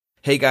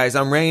Hey guys,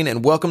 I'm Rain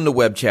and welcome to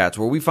Web Chats,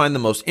 where we find the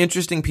most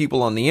interesting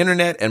people on the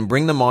internet and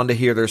bring them on to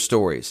hear their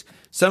stories.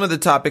 Some of the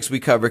topics we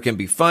cover can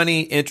be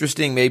funny,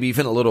 interesting, maybe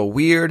even a little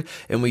weird,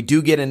 and we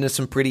do get into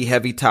some pretty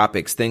heavy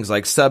topics, things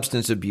like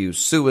substance abuse,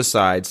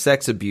 suicide,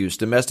 sex abuse,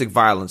 domestic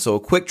violence. So a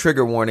quick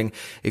trigger warning,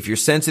 if you're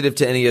sensitive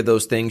to any of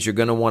those things, you're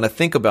going to want to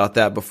think about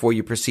that before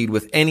you proceed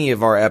with any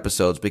of our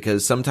episodes,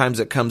 because sometimes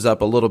it comes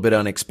up a little bit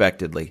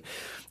unexpectedly.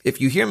 If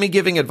you hear me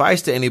giving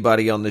advice to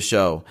anybody on the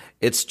show,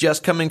 it's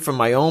just coming from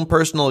my own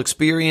personal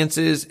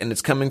experiences and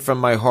it's coming from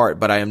my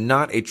heart, but I am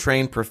not a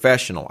trained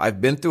professional.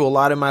 I've been through a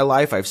lot in my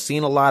life. I've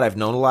seen a lot. I've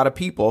known a lot of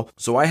people.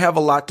 So I have a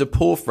lot to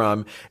pull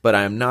from, but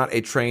I am not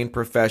a trained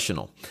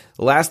professional.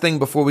 The last thing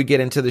before we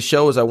get into the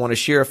show is I want to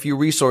share a few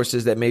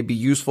resources that may be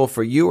useful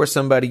for you or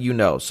somebody you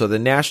know. So the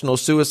National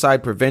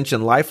Suicide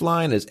Prevention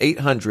Lifeline is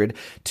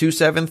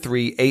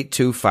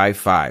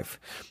 800-273-8255.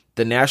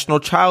 The National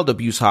Child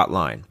Abuse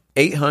Hotline,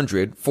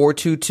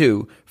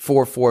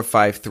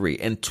 800-422-4453,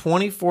 and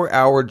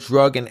 24-hour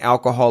drug and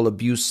alcohol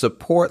abuse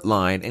support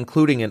line,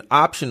 including an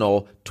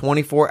optional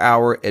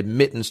 24-hour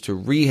admittance to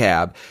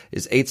rehab,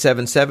 is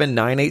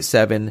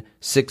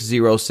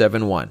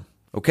 877-987-6071.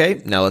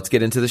 Okay, now let's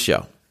get into the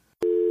show.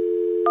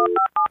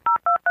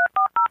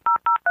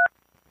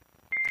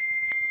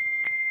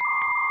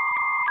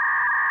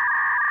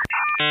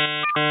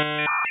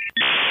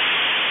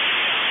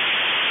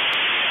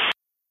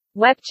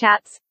 Web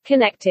Chats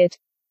Connected.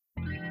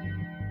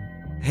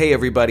 Hey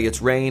everybody,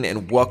 it's Rain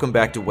and welcome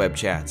back to Web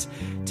Chats.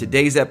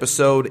 Today's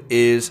episode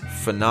is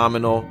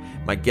phenomenal.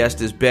 My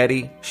guest is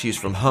Betty. She's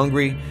from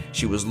Hungary.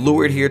 She was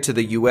lured here to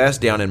the U.S.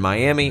 down in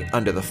Miami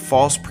under the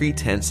false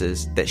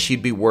pretenses that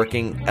she'd be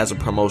working as a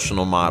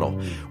promotional model.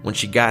 When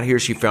she got here,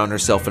 she found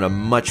herself in a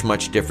much,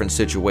 much different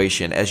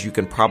situation, as you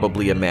can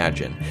probably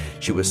imagine.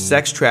 She was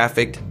sex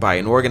trafficked by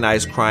an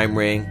organized crime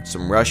ring,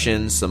 some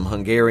Russians, some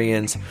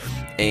Hungarians,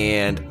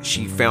 and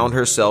she found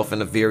herself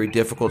in a very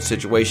difficult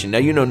situation. Now,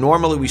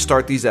 normally we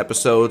start these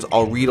episodes,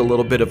 I'll read a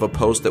little bit of a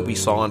post that we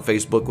saw on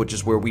Facebook, which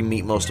is where we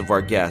meet most of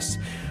our guests.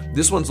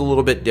 This one's a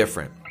little bit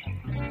different.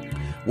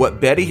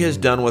 What Betty has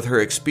done with her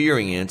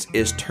experience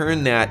is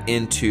turn that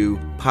into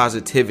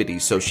positivity.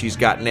 So she's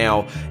got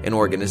now an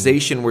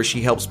organization where she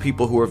helps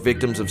people who are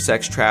victims of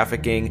sex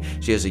trafficking.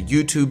 She has a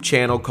YouTube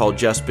channel called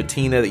Just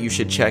Bettina that you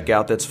should check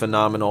out. That's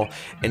phenomenal.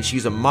 And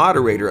she's a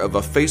moderator of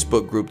a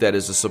Facebook group that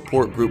is a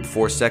support group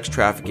for sex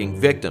trafficking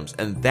victims.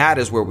 And that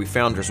is where we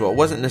found her. So it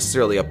wasn't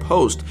necessarily a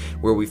post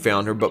where we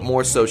found her, but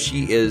more so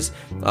she is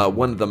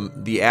one of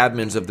the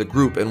admins of the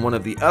group. And one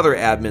of the other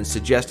admins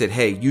suggested,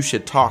 hey, you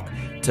should talk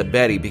to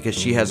Betty because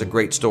she has a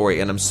great story,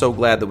 and I'm so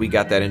glad that we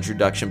got that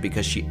introduction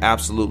because she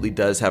absolutely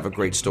does have a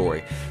great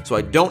story. So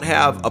I don't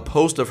have a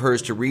post of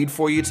hers to read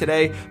for you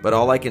today, but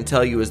all I can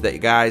tell you is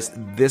that, guys,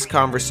 this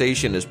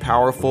conversation is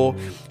powerful.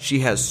 She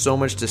has so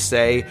much to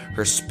say.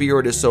 Her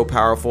spirit is so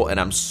powerful,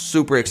 and I'm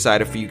super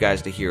excited for you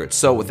guys to hear it.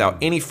 So without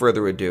any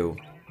further ado,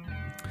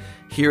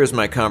 here is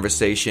my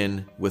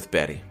conversation with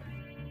Betty.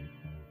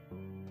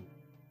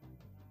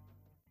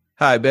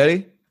 Hi,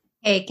 Betty.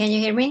 Hey, can you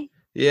hear me?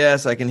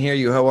 Yes, I can hear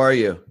you. How are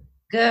you?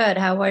 Good.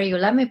 How are you?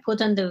 Let me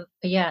put on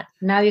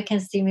now you can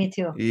see me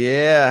too.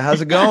 Yeah.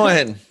 How's it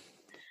going?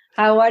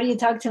 How are you?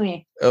 Talk to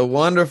me.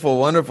 Wonderful.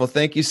 Wonderful.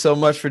 Thank you so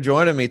much for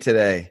joining me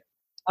today.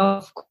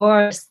 Of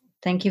course.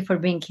 Thank you for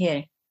being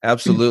here.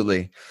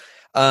 Absolutely.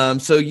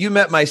 So you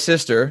met my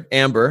sister,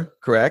 Amber,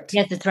 correct?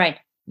 Yes, that's right.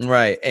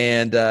 Right.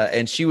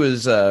 And she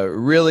was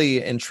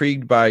really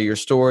intrigued by your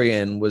story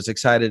and was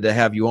excited to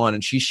have you on.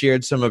 And she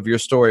shared some of your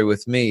story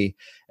with me.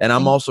 And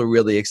I'm also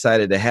really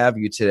excited to have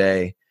you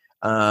today.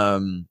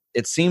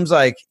 It seems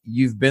like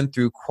you've been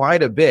through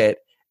quite a bit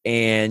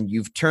and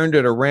you've turned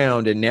it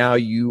around. And now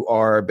you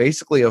are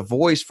basically a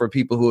voice for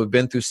people who have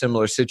been through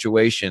similar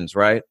situations,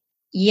 right?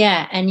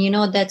 Yeah. And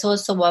that's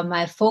also what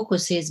my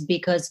focus is,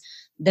 because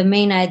the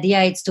main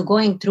idea is to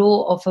going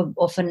through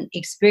of an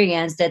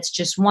experience. That's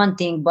just one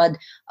thing, but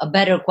a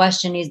better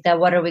question is that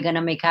what are we going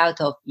to make out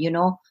of,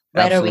 where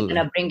Absolutely. are we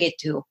going to bring it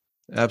to?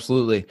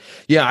 Absolutely.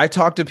 Yeah, I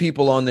talk to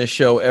people on this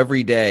show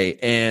every day,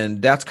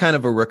 and that's kind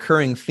of a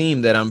recurring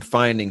theme that I'm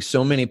finding.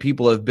 So many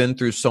people have been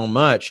through so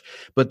much,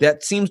 but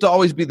that seems to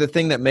always be the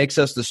thing that makes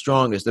us the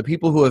strongest. The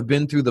people who have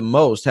been through the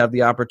most have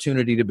the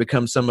opportunity to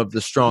become some of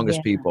the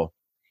strongest people.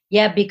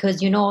 Yeah,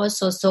 because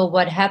also, so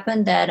what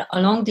happened that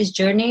along this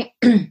journey,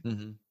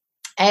 Mm-hmm.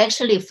 I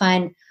actually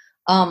find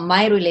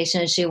my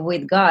relationship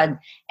with God,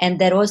 and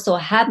that also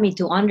helped me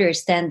to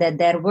understand that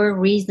there were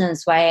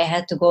reasons why I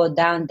had to go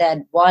down that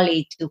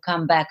valley to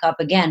come back up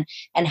again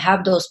and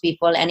help those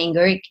people and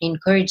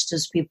encourage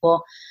those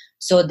people.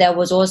 So that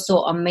was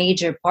also a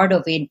major part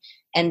of it.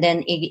 And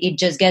then it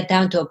just get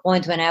down to a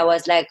point when I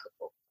was like,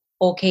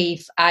 okay,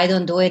 if I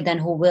don't do it, then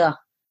who will?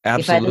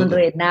 Absolutely. If I don't do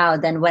it now,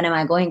 then when am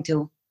I going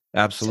to?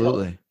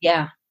 Absolutely. So,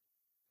 yeah.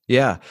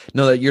 Yeah,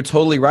 no, you're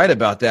totally right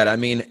about that. I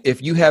mean,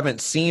 if you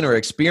haven't seen or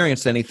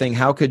experienced anything,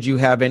 how could you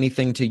have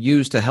anything to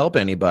use to help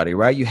anybody,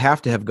 right? You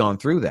have to have gone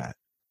through that.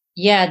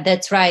 Yeah,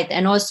 that's right.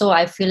 And also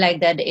I feel like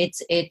that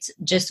it's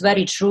just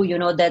very true,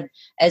 that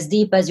as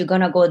deep as you're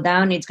gonna go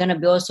down, it's gonna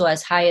be also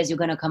as high as you're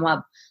gonna come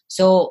up.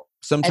 So at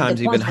the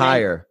Sometimes even point when I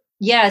higher.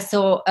 yeah,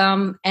 so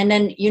and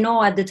then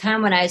at the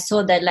time when I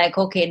saw that, like,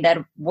 okay,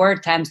 there were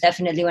times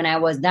definitely when I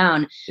was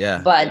down,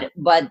 Yeah. but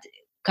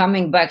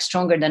coming back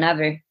stronger than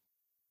ever.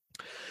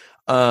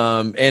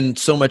 And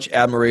so much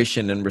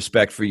admiration and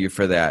respect for you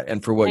for that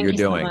and for what Thank you're you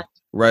so doing. much.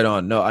 Right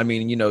on. No, I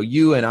mean,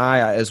 you and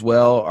I as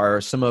well are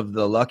some of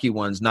the lucky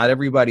ones. Not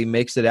everybody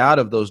makes it out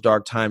of those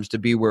dark times to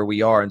be where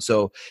we are. And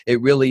so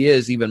it really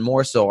is even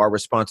more so our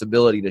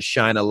responsibility to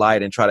shine a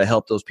light and try to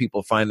help those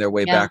people find their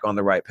way Yeah. back on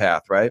the right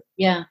path, right?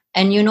 Yeah.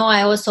 And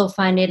I also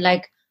find it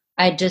like,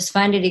 I just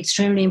find it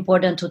extremely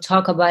important to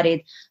talk about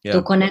it, Yeah.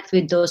 to connect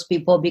with those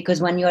people, because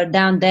when you're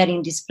down there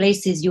in these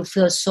places, you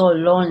feel so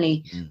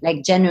lonely,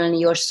 like genuinely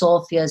your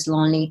soul feels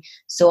lonely.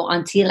 So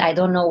until I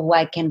don't know who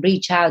I can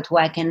reach out, who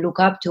I can look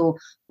up to,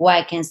 who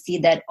I can see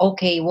that,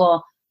 okay,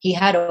 well, he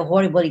had a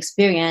horrible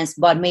experience,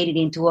 but made it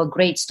into a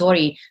great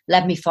story.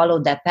 Let me follow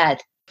that path.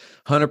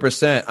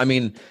 100%. I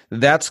mean,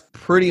 that's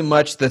pretty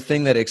much the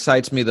thing that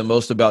excites me the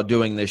most about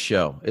doing this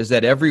show is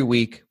that every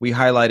week we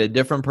highlight a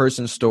different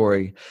person's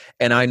story.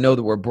 And I know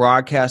that we're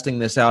broadcasting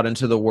this out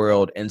into the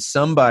world and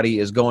somebody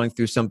is going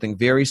through something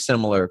very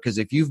similar because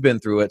if you've been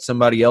through it,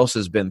 somebody else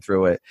has been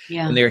through it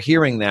and they're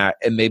hearing that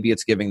and maybe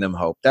it's giving them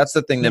hope. That's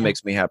the thing that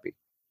makes me happy.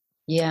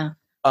 Yeah.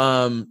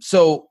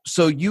 So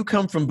you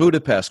come from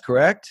Budapest,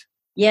 correct?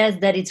 Yes,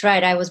 that is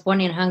right. I was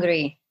born in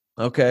Hungary.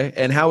 Okay.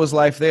 And how was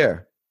life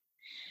there?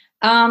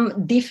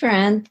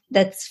 Different,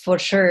 that's for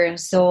sure.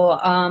 So,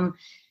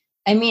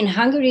 I mean,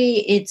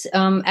 Hungary, it's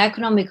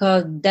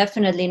economical,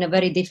 definitely in a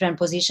very different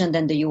position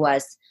than the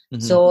US.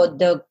 Mm-hmm. So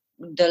the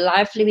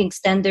life living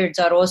standards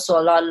are also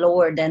a lot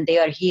lower than they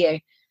are here.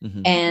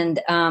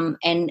 Mm-hmm.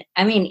 And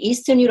I mean,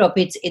 Eastern Europe,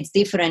 it's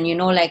different.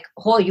 Like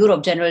whole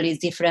Europe generally is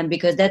different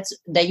because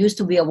that used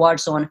to be a war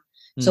zone.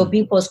 So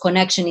people's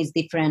connection is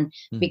different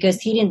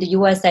because here in the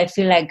US, I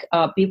feel like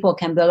people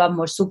can be a lot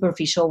more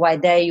superficial. While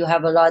there you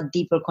have a lot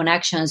deeper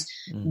connections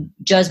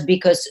just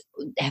because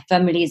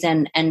families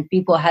and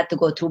people had to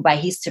go through by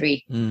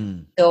history.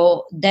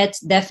 So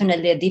that's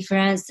definitely a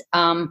difference.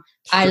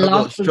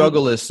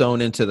 Struggle is sewn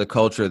into the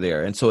culture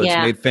there. And so it's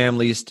made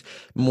families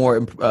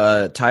more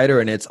tighter,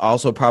 and it's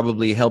also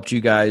probably helped you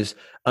guys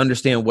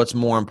understand what's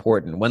more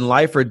important. When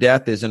life or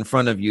death is in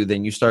front of you,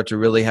 then you start to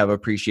really have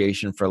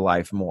appreciation for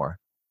life more.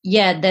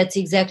 Yeah, that's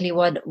exactly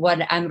what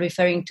I'm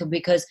referring to,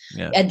 because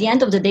at the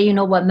end of the day,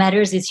 what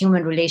matters is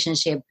human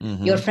relationship.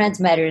 Your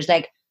friends matters.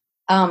 Like,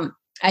 I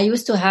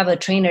used to have a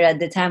trainer at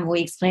the time who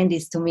explained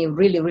this to me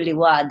really, really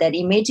well, that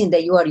imagine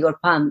that you are your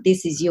palm.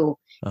 This is you.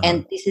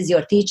 And this is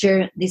your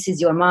teacher. This is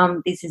your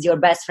mom. This is your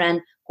best friend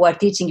who are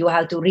teaching you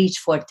how to reach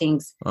for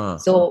things.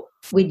 So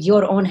with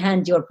your own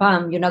hand, your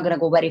palm, you're not going to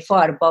go very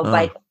far. But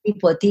by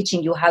people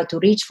teaching you how to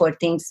reach for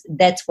things,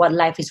 that's what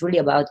life is really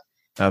about.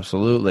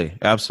 Absolutely.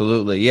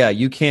 Yeah.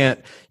 You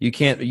can't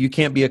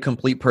be a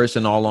complete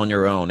person all on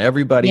your own.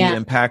 Everybody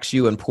impacts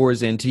you and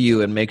pours into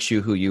you and makes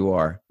you who you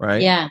are.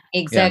 Right. Yeah,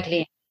 exactly.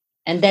 Yeah.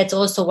 And that's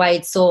also why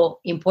it's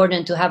so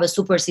important to have a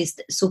support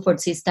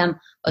system,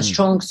 a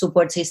strong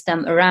support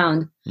system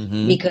around,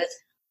 because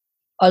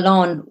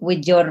alone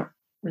with your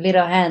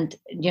little hand,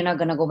 you're not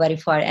going to go very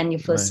far and you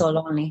feel so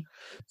lonely.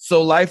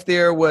 So life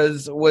there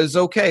was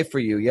okay for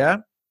you. Yeah.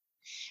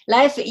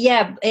 Life,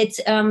 it's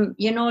it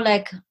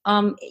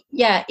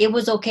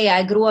was okay.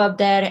 I grew up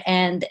there,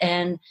 and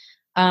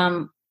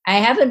I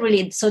haven't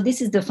really. So this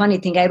is the funny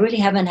thing. I really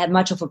haven't had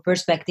much of a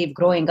perspective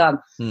growing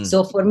up.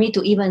 So for me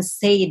to even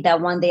say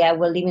that one day I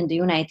will live in the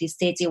United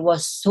States, it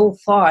was so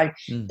far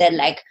that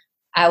like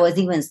I was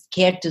even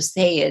scared to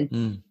say it.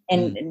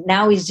 And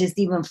now it's just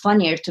even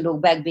funnier to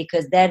look back,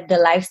 because that the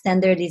life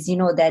standard is,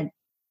 that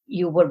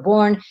you were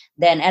born,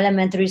 then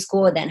elementary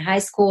school, then high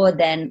school,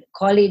 then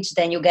college,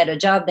 then you get a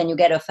job, then you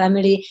get a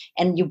family,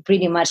 and you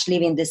pretty much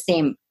live in the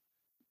same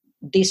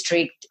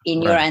district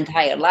in your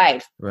entire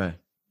life. Right.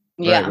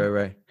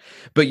 Right.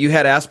 But you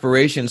had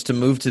aspirations to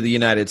move to the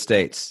United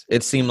States.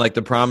 It seemed like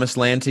the promised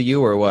land to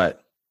you, or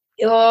what?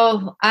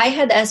 Oh, I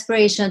had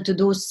aspiration to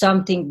do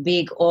something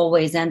big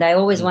always, and I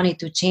always wanted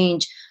to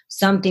change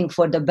something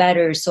for the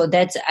better. So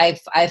that's,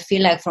 I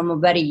feel like from a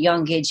very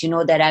young age,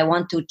 that I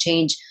want to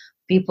change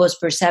people's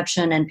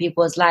perception and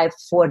people's life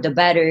for the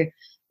better.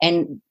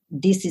 And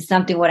this is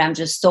something what I'm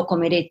just so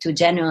committed to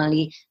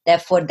genuinely,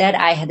 that for that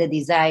I had a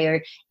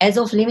desire. As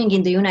of living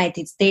in the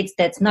United States,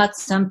 that's not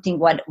something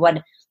what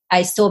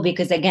I saw,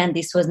 because again,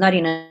 this was not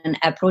in an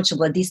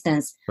approachable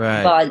distance,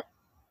 but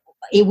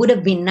it would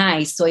have been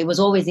nice. So it was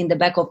always in the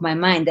back of my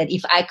mind that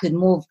if I could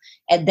move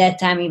at that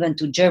time, even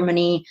to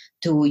Germany,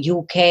 to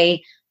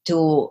UK,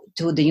 to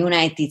the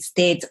United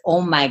States,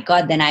 oh my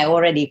God, then I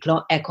already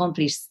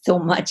accomplished so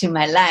much in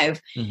my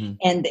life. Mm-hmm.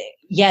 And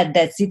yeah,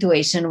 that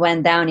situation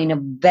went down in a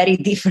very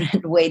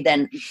different way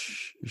than.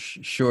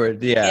 Sure.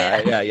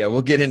 Yeah.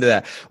 We'll get into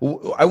that.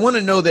 I want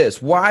to know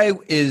this. Why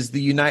is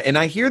the and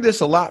I hear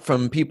this a lot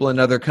from people in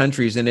other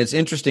countries, and it's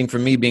interesting for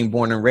me being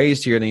born and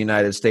raised here in the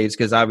United States,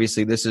 because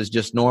obviously this is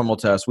just normal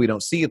to us. We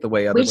don't see it the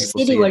way other Which people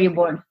city see were it. you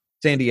born?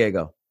 San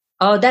Diego.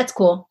 Oh, that's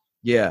cool.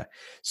 Yeah.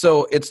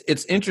 So it's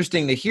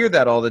interesting to hear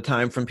that all the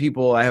time from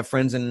people. I have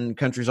friends in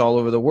countries all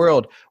over the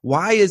world.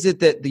 Why is it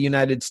that the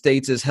United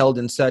States is held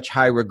in such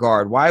high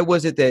regard? Why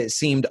was it that it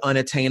seemed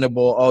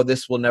unattainable? Oh,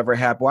 this will never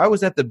happen. Why was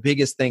that the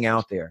biggest thing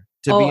out there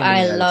to be in the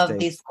I United love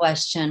States? this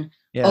question.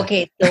 Yeah.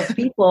 Okay, so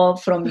people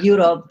from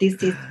Europe,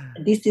 this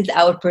is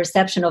our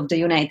perception of the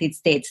United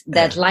States,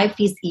 that life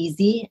is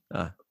easy.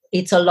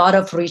 It's a lot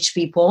of rich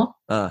people,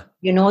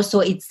 so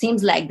it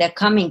seems like that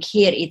coming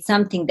here, it's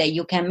something that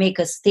you can make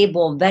a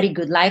stable, very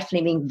good life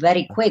living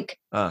very quick.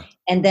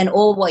 And then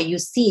all what you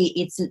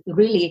see,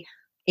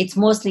 it's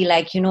mostly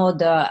like,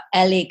 the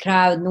LA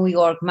crowd, New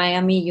York,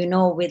 Miami,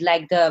 with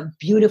like the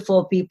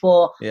beautiful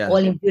people, all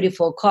in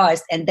beautiful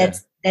cars. And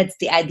that's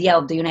the idea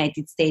of the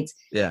United States.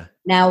 Yeah.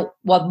 Now,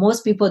 what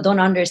most people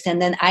don't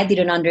understand, and I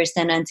didn't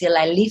understand until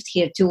I lived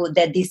here too,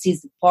 that this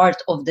is part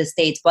of the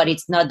States, but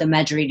it's not the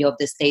majority of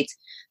the States.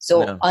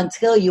 So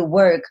until you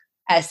work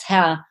as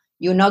hell,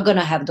 you're not going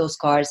to have those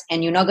cars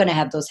and you're not going to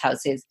have those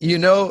houses. You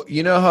know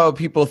how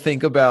people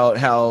think about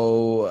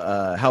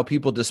how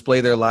people display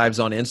their lives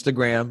on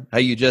Instagram, how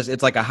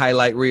it's like a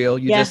highlight reel.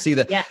 You just see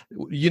that.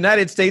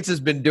 United States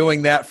has been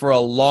doing that for a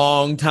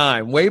long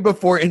time. Way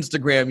before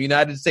Instagram,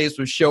 United States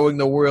was showing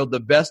the world the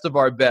best of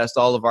our best,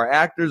 all of our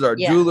actors, our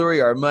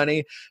jewelry, our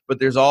money. But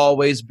there's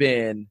always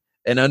been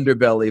an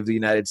underbelly of the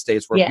United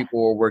States where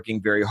people were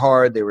working very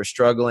hard. They were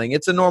struggling.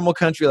 It's a normal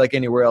country like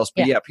anywhere else.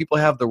 But people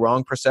have the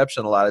wrong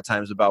perception a lot of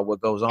times about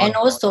what goes on. And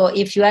also,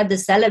 if you add the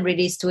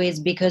celebrities to it,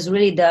 because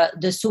really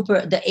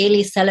the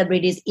A-list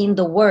celebrities in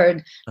the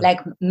world, like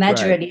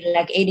majority,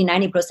 like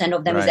 80-90%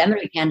 of them is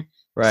American.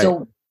 Right.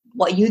 So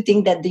what you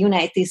think that the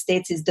United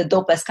States is the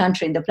dopest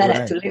country in the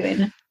planet to live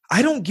in?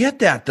 I don't get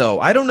that,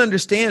 though. I don't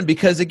understand,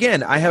 because,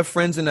 again, I have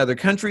friends in other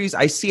countries.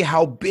 I see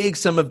how big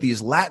some of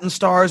these Latin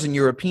stars and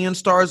European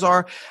stars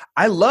are.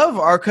 I love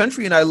our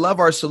country and I love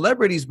our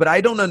celebrities, but I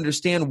don't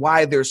understand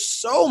why they're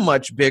so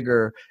much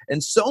bigger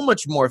and so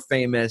much more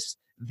famous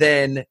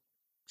than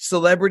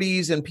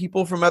celebrities and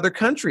people from other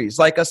countries.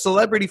 Like a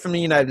celebrity from the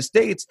United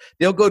States,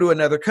 they'll go to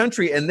another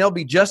country and they'll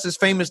be just as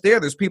famous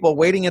there. There's people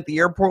waiting at the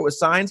airport with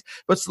signs,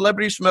 but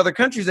celebrities from other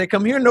countries, they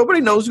come here,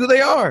 nobody knows who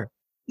they are.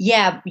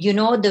 Yeah,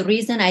 the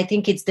reason, I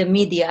think it's the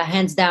media,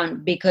 hands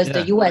down, because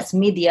the U.S.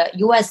 media,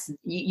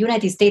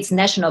 United States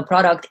national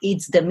product,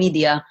 it's the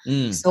media.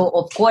 So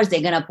of course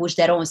they're gonna push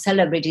their own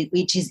celebrity,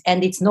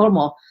 and it's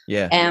normal.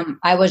 Yeah.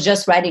 I was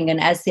just writing an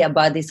essay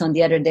about this on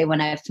the other day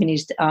when I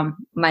finished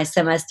my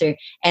semester,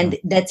 and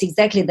that's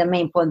exactly the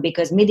main point,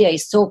 because media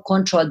is so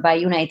controlled by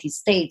United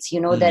States,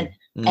 that,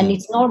 and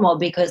it's normal,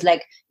 because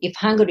like if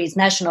Hungary's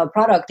national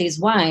product is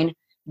wine,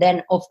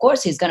 then of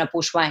course he's going to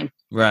push wine.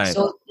 Right.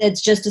 So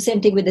it's just the same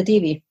thing with the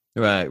TV.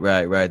 Right.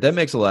 That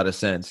makes a lot of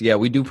sense. Yeah,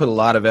 we do put a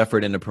lot of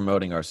effort into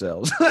promoting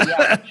ourselves.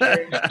 Yeah,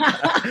 sure.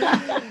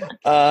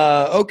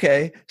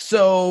 Okay.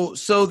 So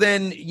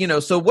then,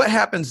 so what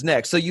happens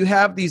next? So you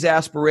have these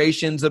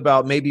aspirations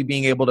about maybe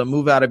being able to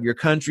move out of your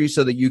country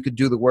so that you could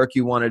do the work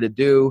you wanted to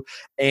do.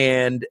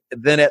 And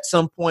then at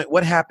some point,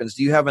 what happens?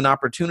 Do you have an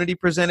opportunity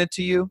presented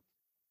to you?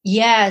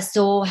 Yeah,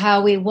 so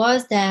how it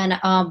was then,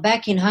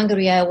 back in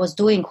Hungary, I was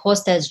doing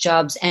hostess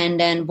jobs and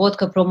then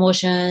vodka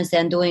promotions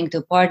and doing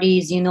the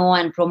parties,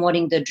 and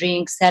promoting the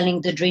drinks, selling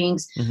the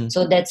drinks. Mm-hmm.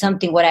 So that's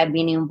something what I've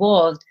been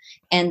involved.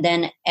 And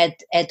then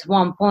at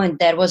one point,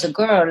 there was a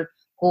girl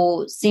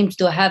who seems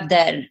to have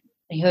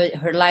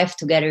her life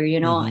together,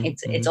 mm-hmm.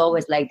 It's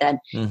always like that.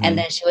 Mm-hmm. And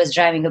then she was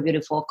driving a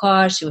beautiful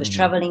car. She was mm-hmm.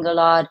 traveling a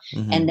lot.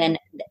 Mm-hmm. And then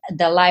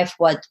the life,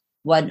 what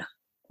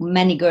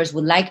many girls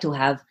would like to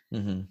have.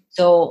 Mm-hmm.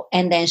 So,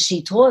 and then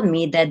she told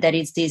me that there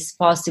is this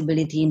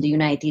possibility in the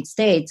United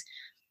States.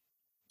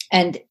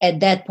 And at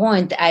that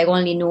point, I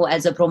only knew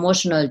as a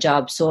promotional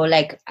job. So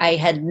like I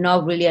had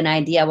not really an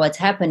idea what's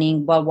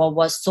happening, but what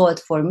was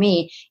sold for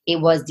me, it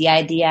was the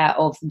idea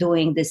of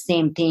doing the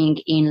same thing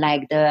in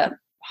like the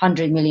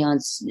 $100 million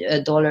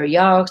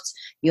yachts,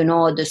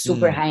 the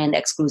super high-end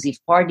exclusive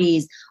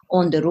parties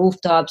on the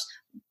rooftops,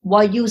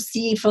 what you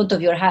see in front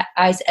of your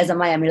eyes as a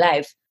Miami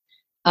life.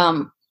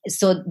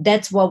 So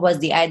that's what was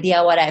the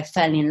idea, what I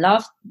fell in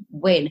love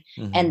with.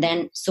 Mm-hmm. And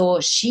then,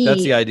 that's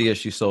the idea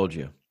she sold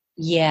you.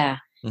 Yeah.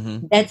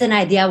 Mm-hmm. That's an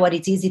idea what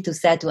it's easy to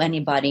sell to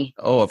anybody.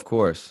 Oh, of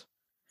course.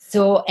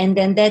 So, and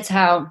then that's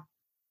how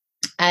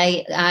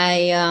I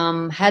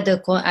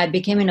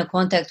became in a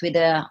contact with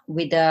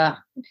a,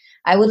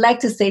 I would like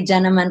to say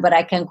gentleman, but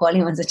I can't call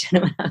him as a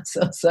gentleman. I'm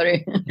so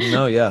sorry.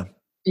 No, yeah.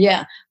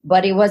 Yeah,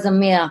 but it was a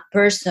mere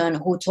person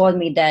who told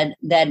me that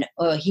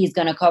he's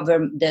gonna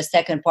cover the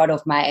second part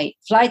of my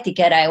flight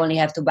ticket. I only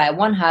have to buy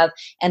one half,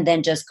 and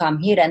then just come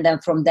here, and then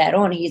from there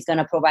on, he's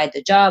gonna provide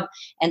the job,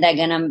 and I'm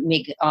gonna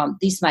make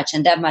this much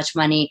and that much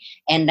money,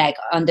 and like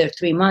under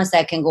 3 months,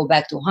 I can go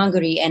back to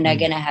Hungary, and I'm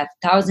gonna have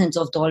thousands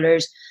of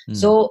dollars.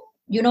 So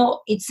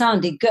it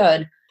sounded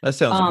good. That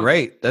sounds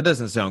great. That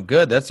doesn't sound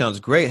good. That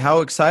sounds great.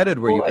 How excited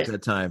were you at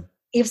that time?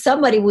 If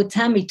somebody would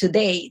tell me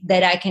today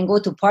that I can go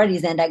to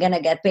parties and I'm gonna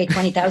get paid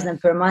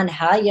 $20,000 per month,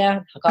 hell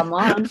yeah, come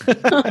on.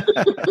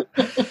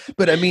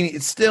 But I mean,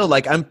 it's still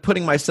like I'm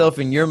putting myself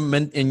in your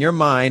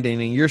mind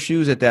and in your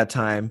shoes at that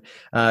time.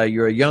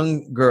 You're a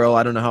young girl.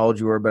 I don't know how old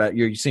you were, but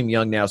you seem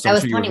young now. So I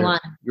was 21.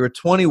 You were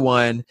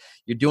 21.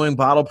 You're doing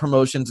bottle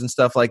promotions and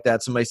stuff like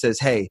that. Somebody says,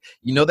 "Hey,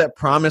 you know that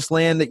promised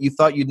land that you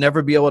thought you'd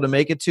never be able to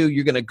make it to?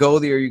 You're going to go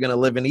there. You're going to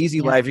live an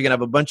easy life. You're going to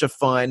have a bunch of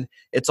fun.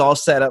 It's all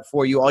set up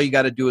for you. All you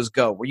got to do is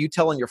go." Were you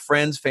telling your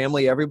friends,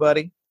 family,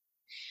 everybody?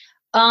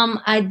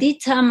 I did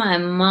tell my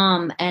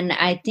mom, and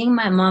I think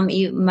my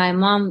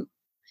mom,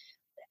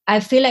 I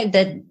feel like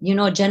that,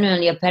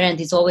 generally a parent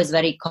is always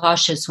very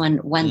cautious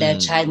when their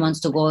child wants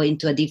to go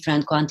into a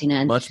different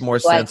continent. Much more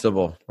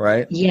sensible,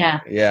 right? Yeah.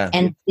 Yeah.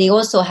 And they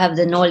also have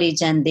the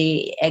knowledge and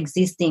the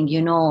existing,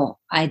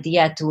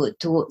 idea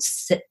to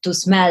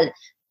smell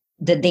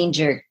the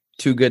danger.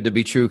 Too good to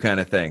be true kind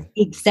of thing.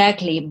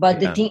 Exactly. But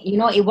the thing,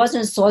 it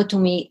wasn't sold to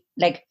me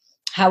like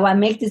how I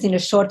make this in a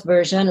short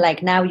version.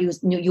 Like now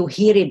you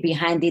hear it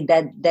behind it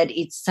that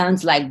it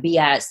sounds like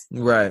BS.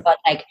 Right. But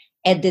like,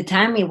 at the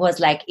time, it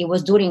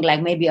was during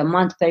like maybe a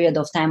month period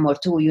of time or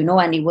two,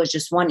 and it was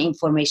just one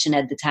information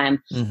at the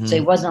time. Mm-hmm. So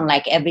it wasn't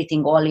like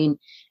everything all in.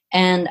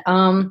 And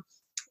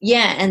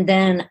and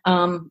then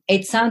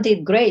it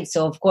sounded great.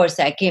 So of course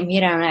I came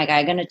here and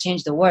I'm going to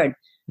change the word.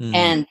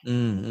 And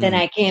then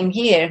I came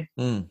here.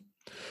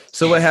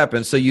 So what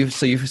happened? So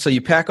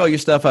you pack all your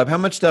stuff up. How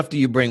much stuff do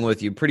you bring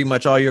with you? Pretty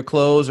much all your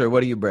clothes, or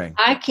what do you bring?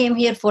 I came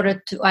here for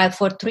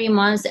 3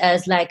 months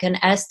as like an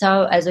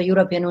ESTA, as a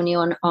European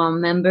Union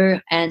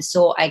member, and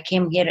so I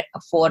came here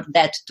for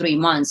that 3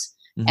 months.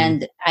 Mm-hmm.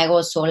 And I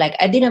also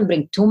I didn't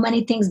bring too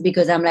many things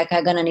because I'm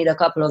gonna need a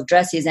couple of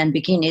dresses and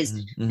bikinis,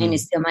 and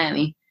it's still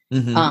Miami.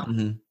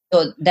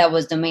 So that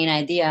was the main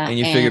idea. And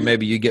you figured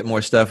maybe you get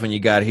more stuff when you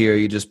got here.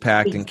 You just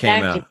packed and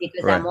came out.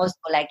 Because I'm also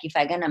if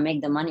I'm going to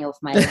make the money of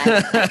my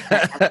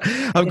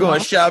life. I'm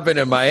going shopping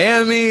in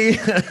Miami.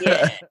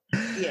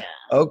 Yeah.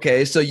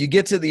 Okay. So you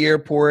get to the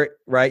airport,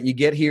 right? You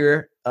get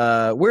here.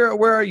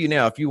 Where are you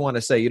now? If you want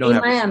to say, you don't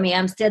have Miami.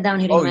 I'm still down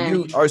here in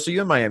Miami. So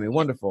you're in Miami.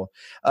 Wonderful.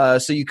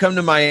 So you come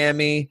to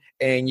Miami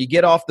and you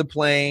get off the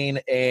plane,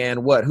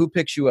 and who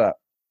picks you up?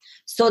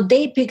 So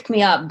they picked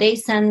me up. They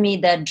sent me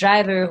the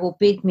driver who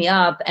picked me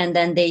up, and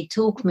then they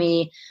took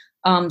me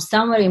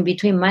somewhere in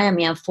between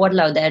Miami and Fort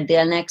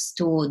Lauderdale, next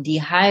to the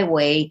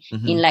highway,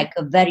 in like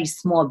a very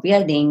small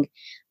building,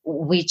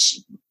 which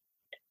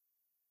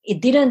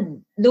it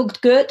didn't look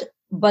good.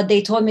 But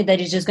they told me that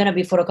it's just going to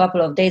be for a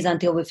couple of days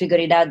until we figure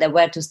it out that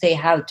where to stay,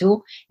 how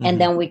to, and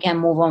then we can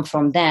move on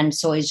from then.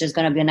 So it's just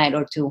going to be a night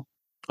or two.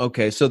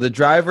 Okay, so the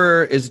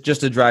driver is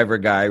just a driver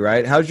guy,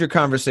 right? How's your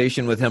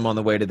conversation with him on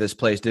the way to this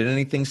place? Did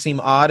anything seem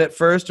odd at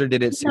first, or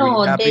did it seem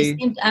happy?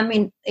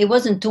 It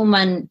wasn't too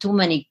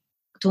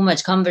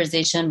much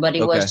conversation, but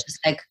it was just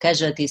like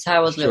casualties.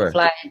 How was the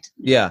flight?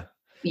 Yeah.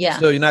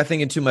 So you're not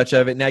thinking too much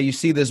of it. Now you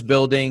see this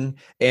building,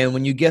 and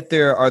when you get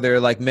there, are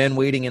there like men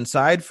waiting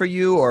inside for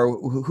you, or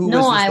who?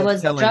 No, I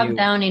was dropped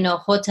down in a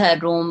hotel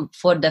room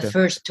for the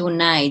first 2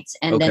 nights,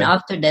 and then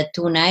after that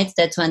 2 nights,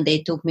 that's when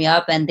they took me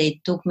up and they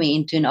took me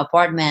into an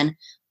apartment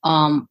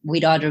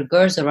with other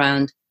girls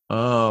around.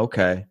 Oh,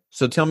 okay.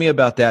 So tell me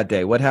about that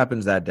day. What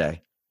happens that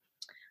day?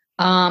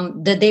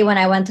 The day when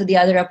I went to the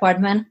other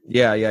apartment.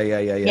 Yeah.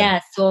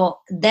 Yeah. So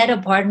that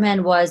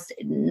apartment was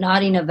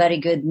not in a very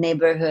good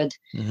neighborhood,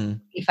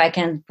 if I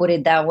can put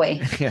it that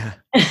way. Yeah.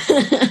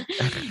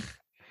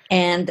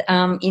 And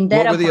in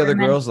that, what were the other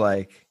girls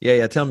like?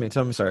 Yeah. Tell me.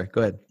 Sorry.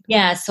 Go ahead.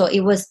 Yeah. So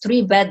it was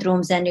 3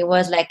 bedrooms, and it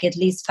was like at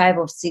least 5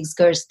 or 6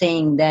 girls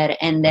staying there,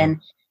 and then.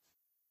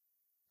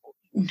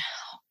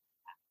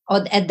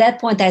 At that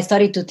point, I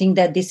started to think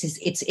that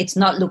it's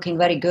not looking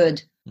very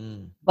good.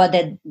 But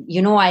that,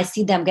 I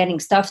see them getting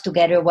stuff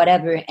together,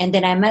 whatever. And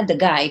then I met the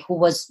guy who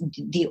was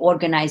the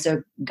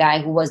organizer guy,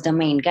 who was the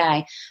main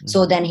guy.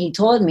 So then he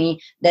told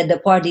me that the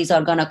parties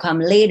are going to come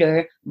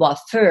later, but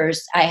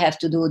first I have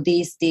to do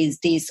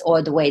this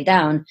all the way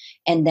down.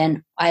 And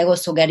then I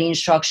also get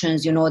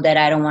instructions, that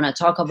I don't want to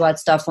talk about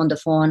stuff on the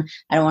phone.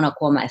 I don't want to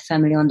call my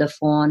family on the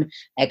phone.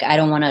 I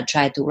don't want to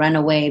try to run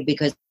away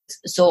because.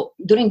 So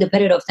during the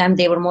period of time,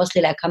 they were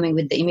mostly coming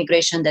with the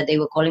immigration, that they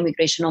would call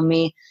immigration on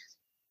me,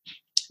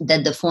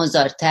 that the phones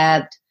are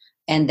tapped.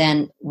 And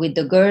then with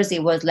the girls,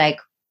 it was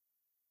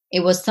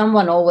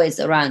someone always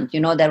around,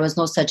 there was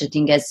no such a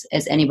thing as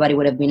anybody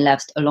would have been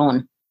left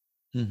alone.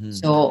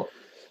 So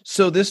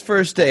So this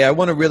first day, I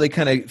want to really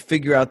kind of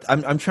figure out,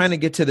 I'm trying to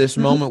get to this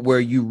moment where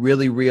you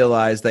really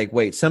realize like,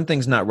 wait,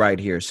 something's not right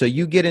here. So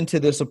you get into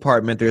this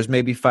apartment, there's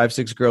maybe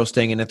 5-6 girls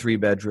staying in a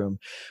 3-bedroom.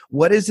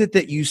 What is it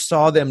that you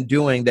saw them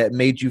doing that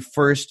made you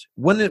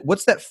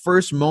what's that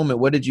first moment?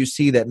 What did you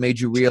see that made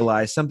you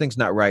realize something's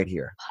not right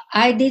here?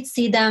 I did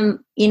see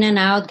them in and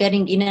out,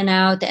 getting in and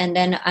out. And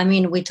then, I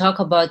mean, we talk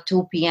about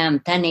 2 p.m.,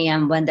 10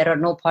 a.m. when there are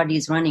no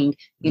parties running,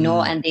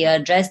 and they are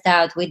dressed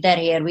out with their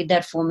hair, with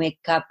their full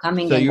makeup,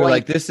 coming so and you're going.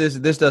 like,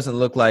 this doesn't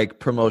look like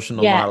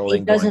promotional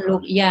modeling. It doesn't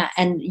look,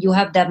 and you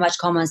have that much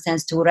common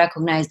sense to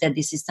recognize that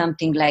this is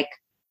something like,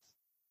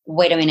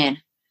 wait a minute.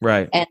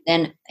 Right.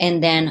 And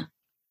then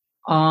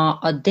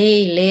a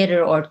day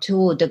later or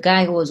two, the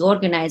guy who was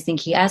organizing,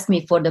 he asked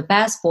me for the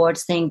passport,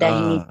 saying that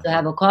he needs to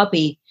have a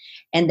copy.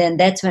 And then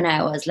that's when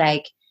I was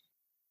like,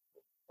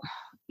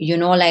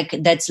 like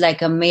that's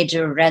like a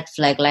major red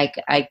flag. Like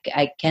I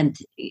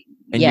can't.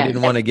 And you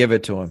didn't want to give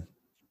it to him.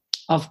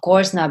 Of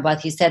course not, but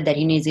he said that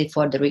he needs it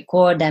for the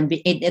record, and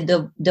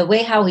the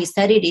way how he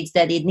said it is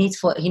that he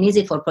needs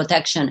it for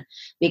protection,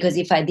 because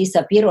if I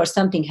disappear or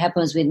something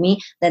happens with me,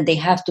 then they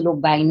have to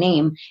look by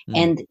name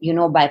and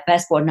by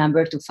passport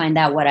number to find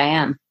out what I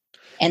am.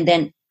 And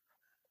then,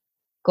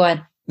 go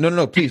ahead.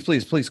 No,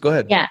 please go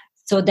ahead. Yeah.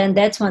 So then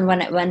that's when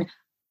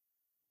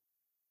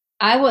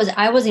I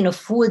was in a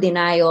full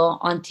denial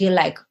until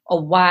like a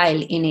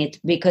while in it,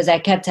 because I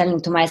kept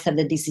telling to myself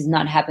that this is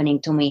not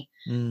happening to me,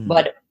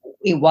 but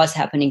it was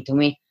happening to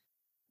me.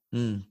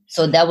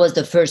 So that was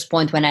the first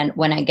point when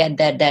I get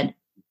that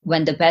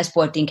when the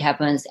passport thing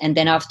happens. And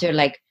then after,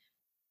 like,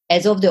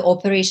 as of the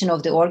operation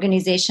of the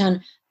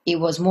organization, it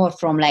was more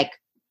from like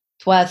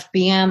 12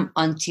 p.m.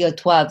 until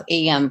 12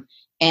 a.m.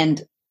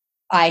 And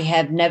I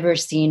have never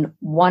seen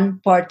one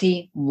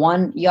party,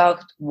 one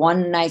yacht,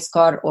 one nice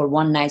car, or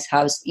one nice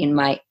house in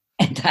my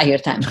entire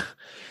time.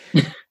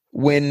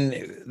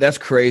 That's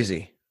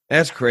crazy.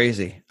 That's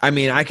crazy. I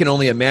mean, I can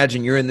only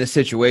imagine you're in this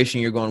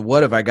situation. You're going,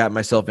 what have I got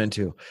myself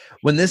into?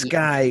 When this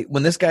guy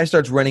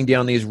starts running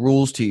down these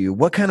rules to you,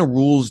 what kind of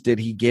rules did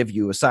he give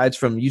you? Aside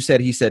from, he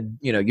said,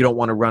 you don't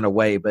want to run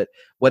away, but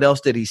what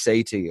else did he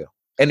say to you?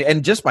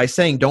 And just by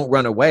saying, don't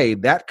run away,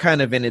 that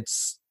kind of in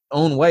its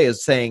own way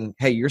is saying,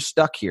 hey, you're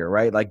stuck here,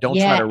 right? Like, don't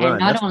try to run.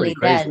 And not That's only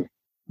crazy. that,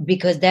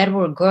 because there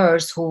were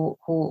girls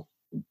who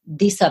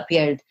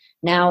disappeared.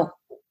 Now,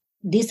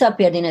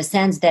 disappeared in a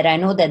sense that I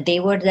know that they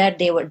were there,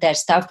 their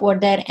stuff were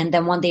there, and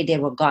then one day they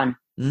were gone.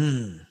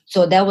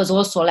 So that was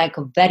also like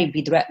a very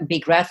big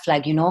red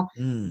flag,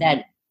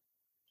 that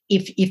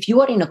if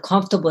you are in a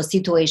comfortable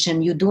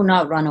situation, you do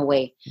not run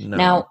away. No.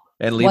 Now,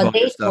 and leave all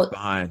your stuff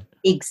behind.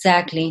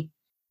 Exactly.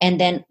 And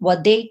then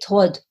what they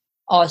told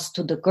us,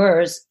 to the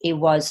girls, it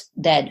was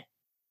that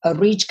a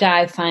rich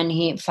guy find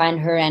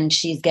her and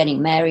she's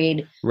getting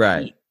married.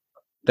 Right.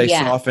 They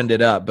softened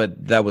it up,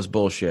 but that was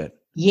bullshit.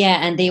 Yeah,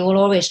 and they were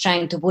always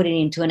trying to put it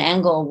into an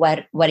angle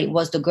where it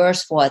was the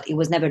girl's fault. It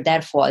was never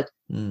their fault.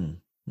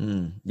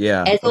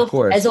 Yeah, of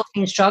course. As of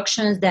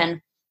instructions,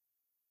 then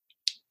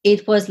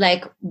it was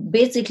like,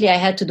 basically I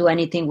had to do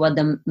anything what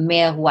the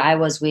male who I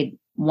was with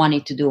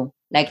wanted to do,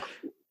 like,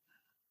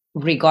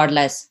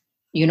 regardless,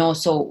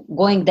 so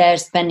going there,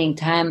 spending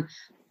time,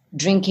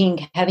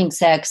 drinking, having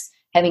sex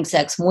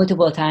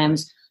multiple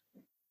times,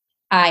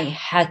 I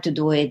had to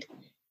do it.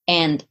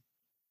 And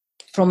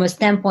from a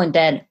standpoint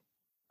that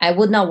I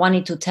would not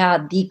want to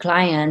tell the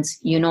clients,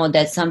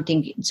 that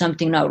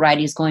something not right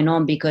is going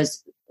on,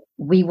 because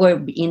we were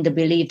in the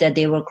belief that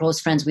they were close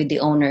friends with the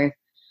owner.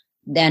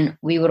 Then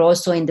we were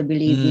also in the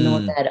belief,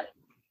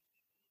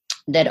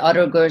 that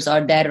other girls are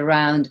there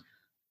around.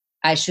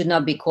 I should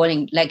not be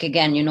calling, like,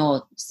 again,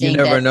 saying you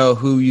never know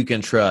who you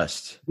can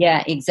trust.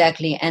 Yeah,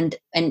 exactly. And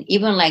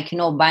even like,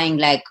 buying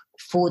like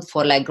food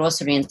for like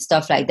grocery and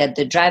stuff like that,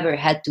 the driver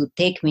had to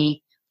take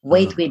me,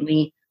 wait with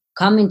me,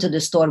 come into the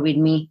store with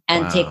me,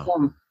 and take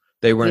home.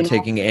 They weren't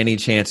taking any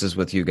chances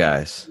with you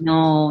guys.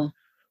 No.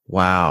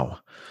 Wow.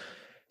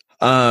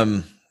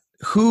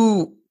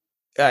 Who,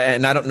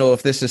 and I don't know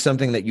if this is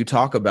something that you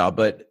talk about,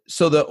 but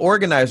so the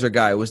organizer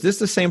guy, was this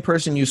the same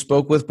person you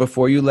spoke with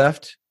before you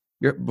left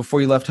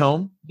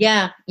home?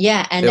 Yeah.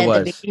 And at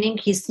the beginning,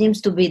 he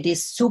seems to be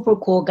this super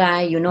cool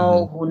guy, who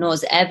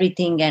knows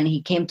everything. And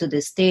he came to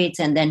the States,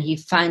 and then he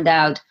found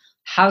out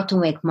how to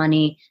make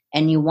money,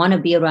 and you want to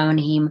be around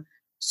him.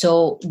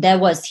 So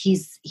that was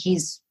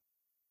his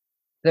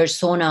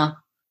persona.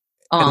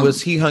 And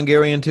was he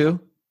Hungarian too?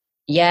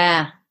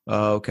 Yeah.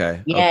 Oh,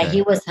 okay. Yeah,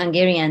 he was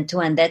Hungarian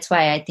too, and that's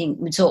why I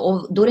think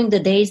so. During the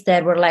days,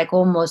 there were like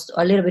almost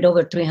a little bit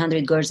over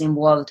 300 girls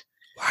involved.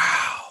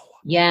 Wow.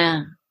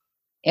 Yeah,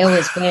 it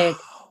was great.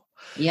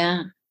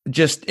 Yeah.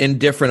 Just in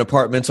different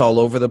apartments all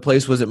over the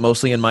place. Was it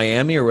mostly in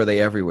Miami, or were they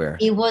everywhere?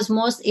 It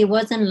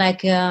wasn't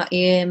like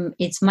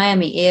it's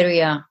Miami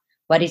area,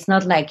 but it's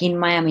not like in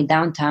Miami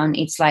downtown.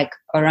 It's like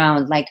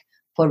around, like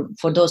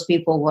for those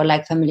people who are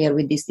like familiar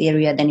with this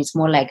area, then it's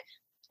more like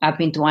up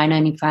into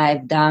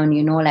I-95 down,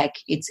 like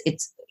it's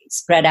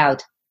spread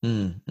out.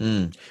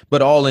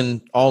 But all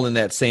in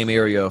that same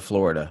area of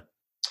Florida.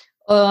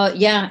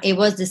 Yeah, it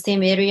was the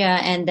same area,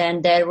 and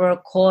then there were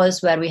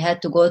calls where we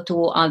had to go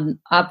to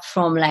up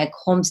from like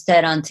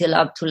Homestead until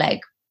up to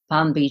like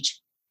Palm Beach.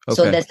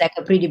 So Okay. that's like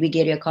a pretty big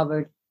area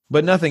covered.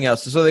 But nothing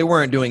else. So they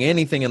weren't doing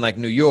anything in like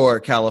New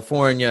York,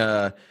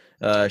 California,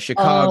 Oh,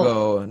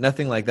 Chicago,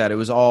 nothing like that. It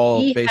was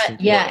all he based had,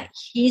 in yeah, Florida.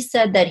 he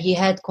said that he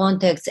had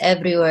contacts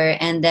everywhere,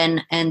 and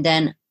then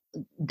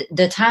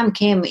the time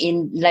came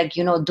in, like,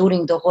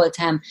 during the whole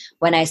time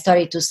when I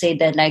started to say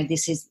that, like,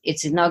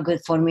 it's not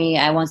good for me,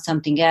 I want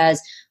something else.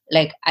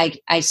 Like,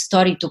 I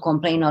started to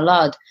complain a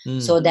lot.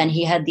 Mm, So then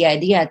he had the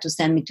idea to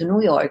send me to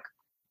New York.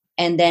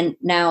 And then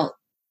now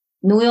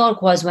New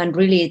York was when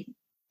really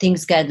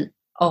things get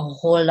a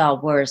whole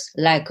lot worse,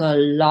 like a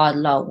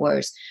lot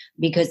worse.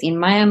 Because in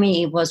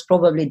Miami, it was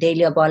probably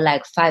daily about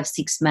like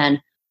 5-6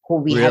 men who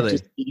we had to really?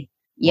 see.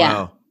 Yeah,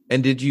 Wow.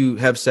 And did you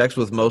have sex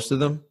with most of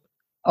them?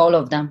 all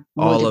of them,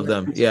 All of multiple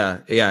them. times. Yeah.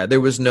 Yeah.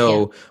 There was Yeah.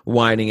 no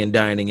whining and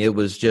dining. It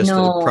was just a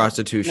No,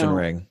 prostitution no.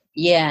 ring.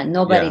 Yeah,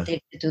 nobody Yeah.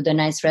 takes you to the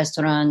nice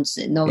restaurants.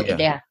 No, Yeah.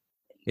 yeah.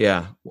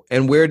 Yeah.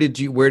 And where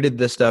did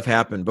this stuff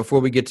happen before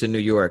we get to New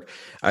York?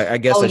 I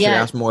guess Oh, I should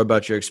yeah. ask more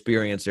about your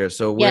experience there.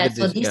 So where Yeah, did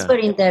so this, these yeah.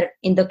 were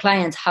in the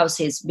client's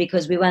houses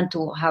because we went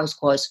to house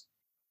calls.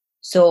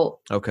 So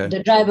Okay.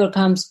 the driver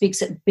comes,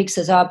 picks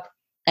us up,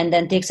 and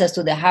then takes us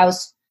to the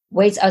house,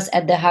 waits us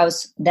at the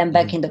house, then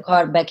back Mhm. in the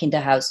car, back in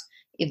the house.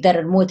 If there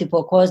are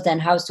multiple calls, then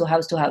house to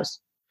house to house.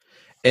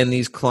 And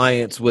these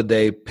clients, would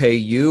they pay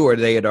you or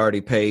they had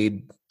already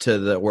paid to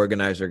the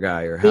organizer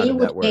guy, or how They did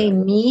would that work? pay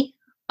me,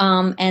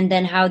 and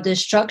then how the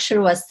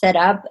structure was set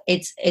up.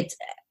 It's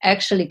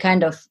actually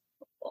kind of,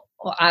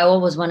 I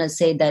always want to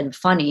say that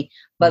funny,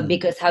 but Mm,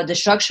 because how the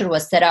structure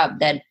was set up,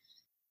 that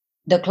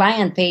the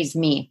client pays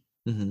me,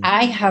 mm-hmm,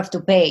 I have to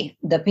pay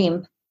the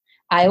pimp,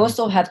 I mm-hmm,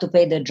 also have to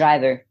pay the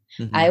driver,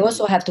 mm-hmm, I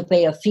also have to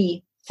pay a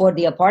fee for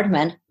the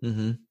apartment.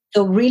 mm-hmm.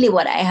 So really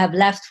what I have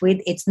left with,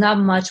 it's not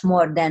much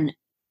more than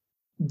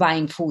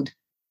buying food.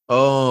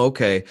 Oh,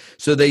 okay.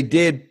 So they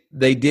did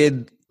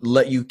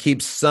let you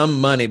keep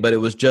some money, but it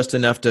was just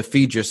enough to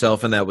feed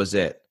yourself and that was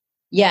it.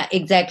 Yeah,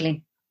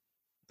 exactly.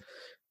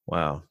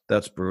 Wow,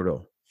 that's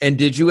brutal. And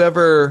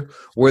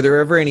were there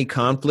ever any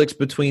conflicts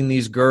between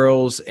these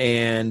girls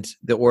and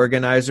the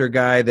organizer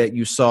guy that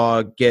you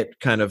saw get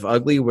kind of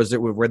ugly?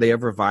 Were they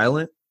ever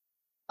violent?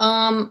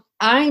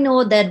 I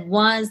know that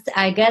once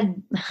I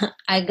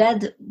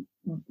got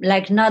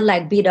like, not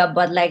like beat up,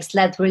 but like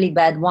slapped really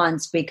bad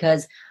once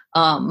because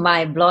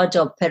my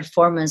blowjob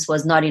performance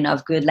was not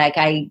enough good. Like,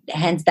 I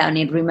hands down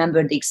it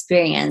remember the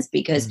experience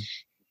because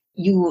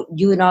Mm,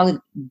 you know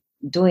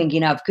doing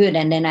enough good,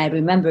 and then I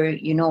remember,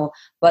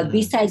 but mm,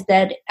 besides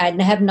that, I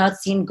have not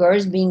seen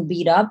girls being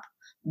beat up.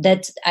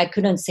 That I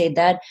couldn't say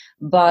that,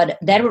 but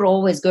there were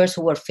always girls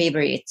who were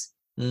favorites,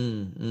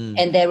 mm, mm,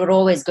 and there were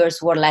always girls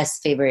who were less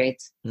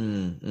favorites.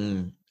 mm,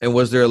 mm. And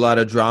was there a lot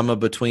of drama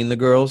between the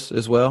girls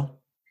as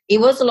well? It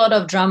was a lot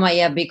of drama,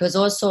 yeah, because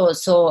also,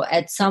 so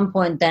at some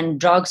point then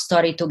drugs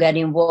started to get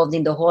involved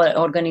in the whole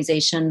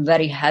organization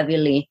very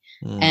heavily.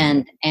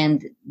 Mm,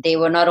 And they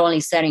were not only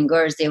selling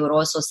girls, they were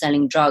also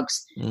selling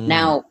drugs. mm.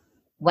 Now,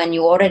 when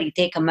you already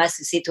take a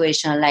messy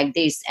situation like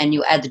this and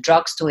you add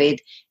drugs to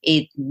it,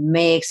 it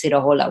makes it a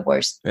whole lot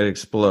worse. It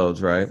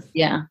explodes, right?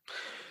 Yeah.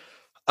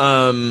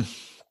 Um,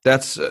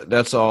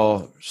 that's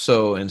all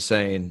so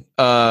insane.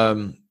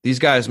 These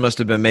guys must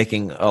have been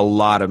making a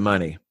lot of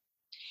money.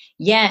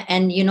 Yeah,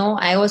 and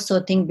I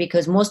also think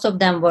because most of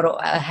them were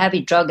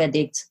heavy drug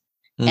addicts,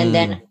 and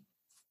then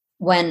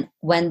Mm.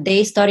 when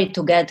they started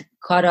to get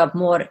caught up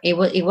more,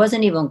 it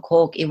wasn't even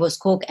coke, it was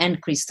coke and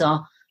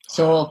crystal.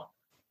 So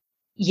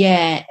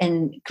yeah,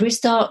 and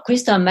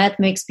crystal meth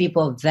makes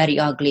people very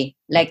ugly,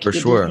 like For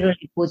it sure.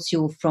 literally puts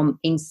you from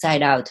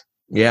inside out.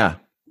 Yeah.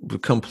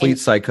 Complete And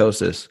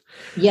psychosis.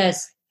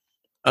 yes.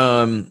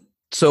 Um,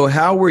 so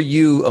how were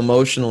you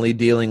emotionally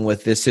dealing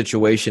with this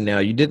situation now?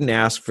 You didn't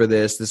ask for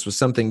this. This was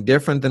something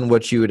different than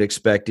what you had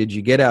expected.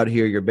 You get out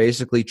here, you're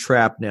basically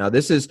trapped now.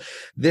 This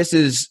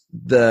is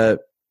the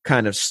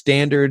kind of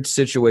standard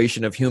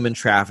situation of human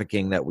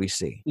trafficking that we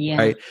see, Yeah.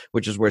 right?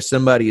 Which is where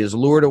somebody is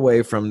lured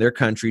away from their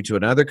country to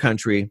another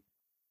country,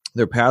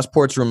 their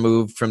passports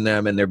removed from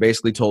them, and they're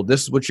basically told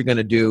this is what you're going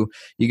to do.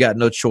 You got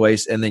no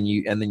choice, and then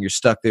you're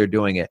stuck there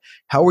doing it.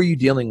 How are you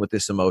dealing with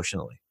this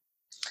emotionally?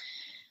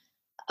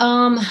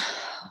 um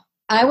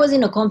I was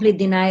in a complete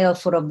denial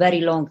for a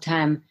very long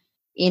time,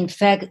 in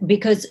fact,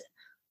 because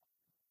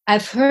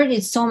I've heard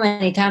it so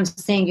many times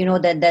saying,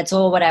 that that's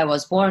all what I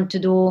was born to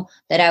do,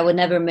 that I would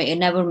never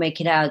make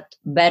it out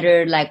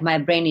better. Like, my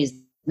brain is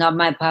not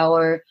my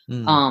power.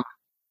 Mm, Um,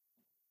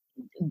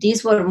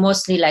 these were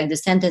mostly like the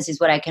sentences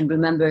what I can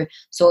remember.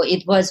 So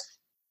it was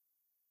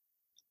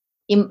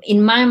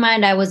in my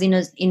mind, I was in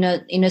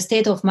a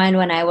state of mind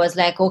when I was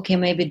like, okay,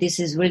 maybe this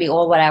is really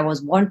all what I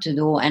was born to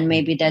do, and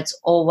maybe that's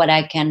all what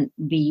I can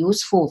be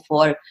useful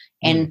for. mm,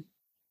 And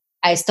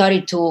I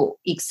started to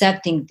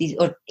accepting this,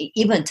 or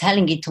even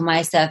telling it to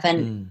myself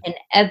mm, and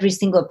every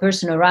single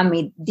person around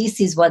me. This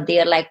is what they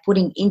are like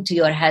putting into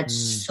your head mm,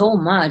 so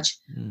much.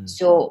 mm.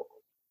 So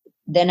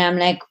then I'm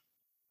like,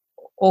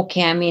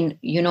 okay, I mean,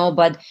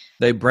 but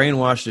They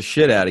brainwashed the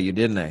shit out of you,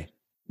 didn't they?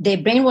 they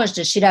brainwash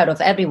the shit out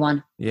of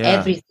everyone, Yeah.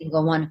 every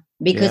single one.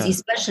 Because Yeah.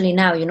 especially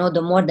now,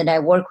 the more that I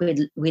work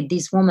with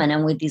this woman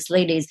and with these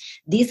ladies,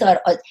 these are,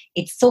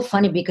 it's so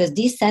funny because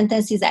these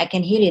sentences, I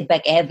can hear it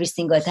back every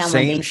single time when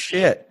Same they,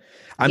 shit.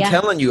 I'm yeah,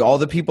 telling you, all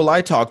the people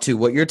I talk to,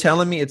 what you're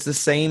telling me, it's the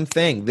same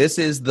thing. This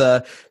is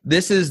the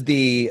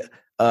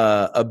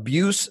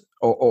abuse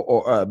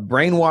or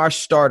brainwash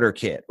starter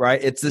kit, right?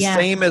 It's the yeah,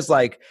 same as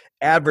like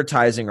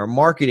advertising or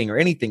marketing or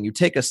anything. You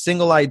take a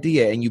single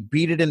idea and you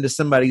beat it into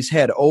somebody's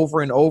head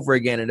over and over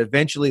again, and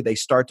eventually they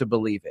start to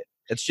believe it.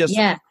 It's just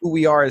yeah, who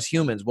we are as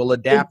humans. We'll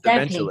adapt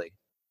exactly. eventually.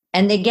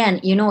 And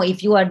again,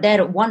 if you are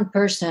that one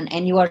person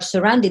and you are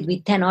surrounded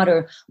with 10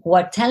 other who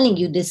are telling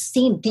you the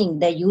same thing,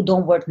 that you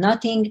don't worth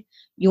nothing,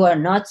 you are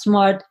not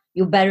smart,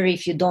 you better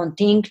if you don't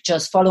think,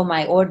 just follow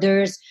my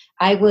orders,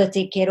 I will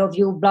take care of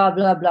you, blah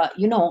blah blah,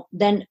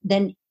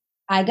 then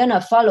I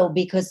gonna follow,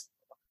 because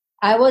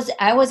I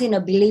was in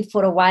a belief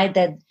for a while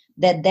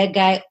that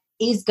guy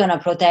is gonna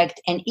protect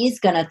and is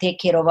gonna take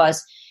care of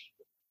us.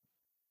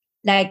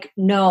 Like,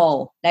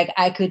 no, like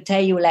I could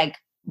tell you like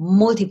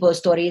multiple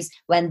stories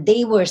when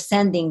they were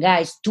sending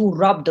guys to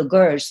rob the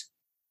girls.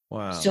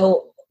 Wow.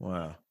 So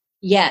Wow.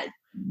 yeah,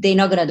 they're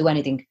not gonna do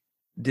anything.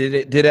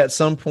 Did at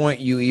some point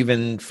you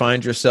even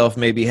find yourself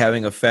maybe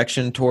having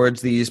affection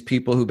towards these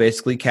people who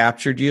basically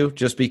captured you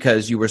just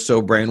because you were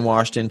so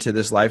brainwashed into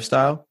this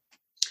lifestyle?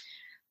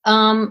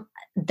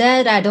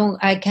 That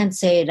I can't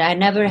say it. I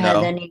never had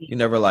No, any. you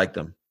never liked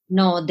them.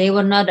 No, they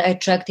were not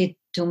attracted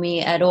to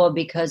me at all,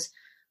 because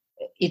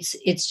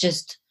it's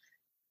just,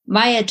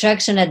 my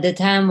attraction at the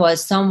time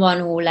was someone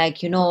who, like,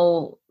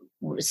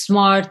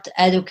 smart,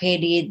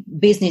 educated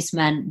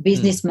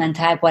businessman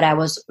type, what I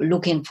was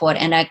looking for.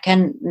 And I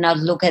cannot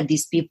look at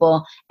these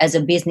people as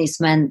a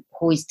businessman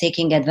who is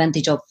taking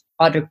advantage of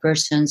other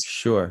persons.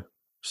 Sure.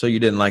 So you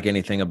didn't like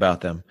anything about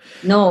them.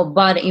 No,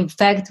 but in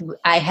fact,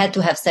 I had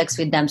to have sex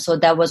with them. So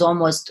that was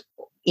almost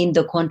in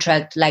the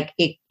contract. Like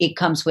it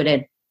comes with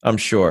it. I'm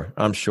sure.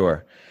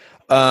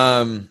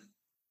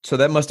 So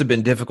that must have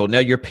been difficult. Now,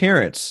 your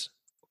parents,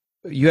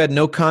 you had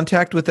no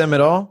contact with them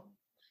at all?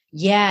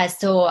 Yeah.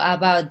 So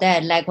about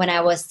that, like when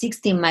I was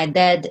 16, my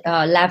dad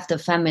left the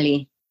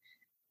family.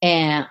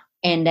 And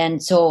then,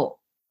 so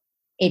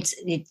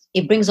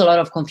it brings a lot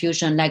of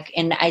confusion. Like,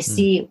 and I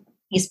see,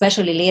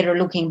 especially later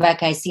looking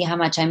back, I see how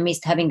much I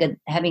missed having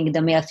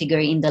the male figure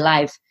in the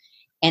life.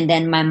 And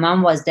then my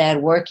mom was there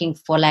working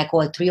for like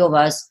all three of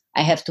us.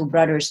 I have two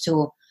brothers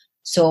too.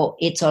 So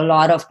it's a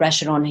lot of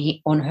pressure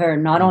on her,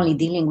 not only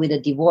dealing with a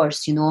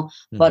divorce,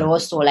 but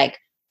also like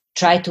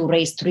try to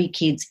raise three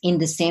kids in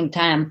the same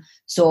time.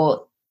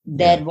 So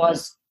that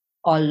was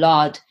a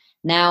lot.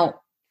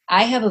 Now,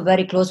 I have a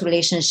very close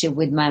relationship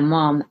with my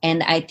mom,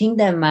 and I think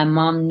that my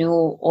mom knew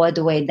all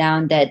the way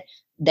down that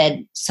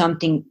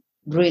something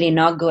really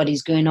not good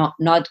is going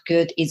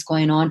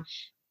on,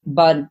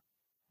 but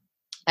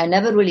I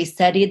never really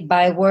said it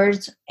by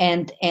words,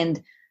 and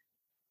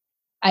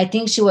I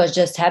think she was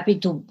just happy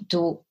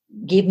to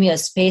give me a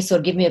space or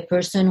give me a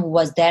person who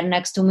was there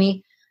next to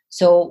me.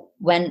 So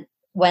when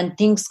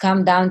things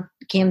came down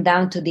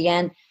to the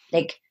end,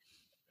 like,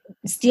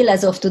 still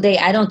as of today,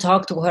 I don't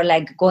talk to her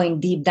like going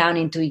deep down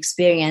into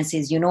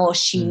experiences.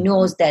 She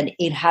knows that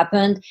it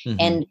happened,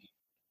 and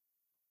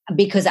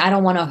because I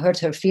don't want to hurt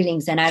her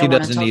feelings, and I don't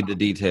want to doesn't need the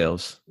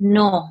details.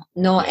 No,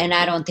 and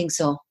I don't think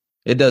so.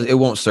 It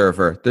won't serve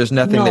her. There's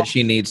nothing that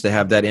she needs to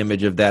have that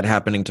image of that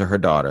happening to her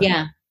daughter.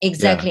 Yeah,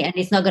 exactly. Yeah. And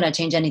it's not going to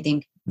change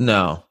anything.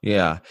 No,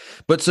 yeah.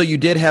 But so you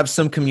did have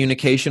some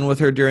communication with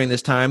her during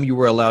this time? You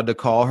were allowed to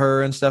call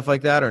her and stuff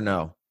like that, or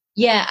no?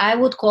 Yeah, I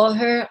would call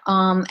her,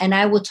 and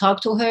I would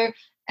talk to her,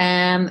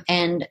 and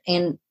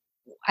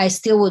I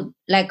still would,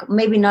 like,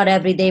 maybe not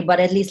every day, but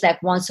at least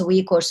like once a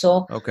week or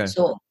so. Okay.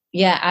 So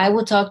yeah, I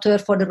would talk to her.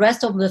 For the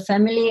rest of the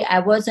family, I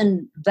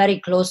wasn't very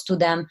close to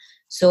them.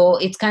 So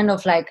it's kind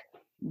of like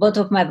both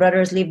of my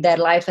brothers lived their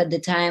life at the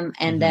time,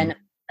 and then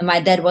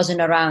my dad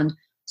wasn't around.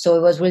 So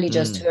it was really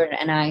just her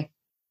and I.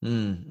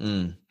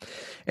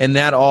 And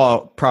that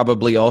all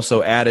probably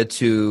also added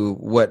to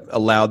what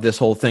allowed this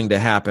whole thing to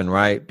happen,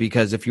 right?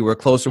 Because if you were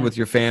closer with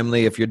your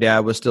family, if your dad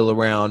was still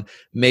around,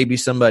 maybe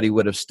somebody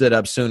would have stood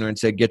up sooner and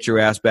said, get your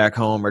ass back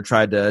home, or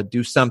tried to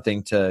do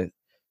something to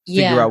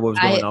figure out what was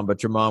going on.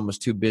 But your mom was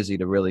too busy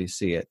to really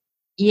see it.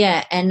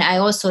 Yeah. And I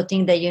also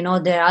think that,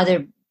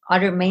 the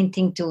other main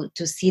thing to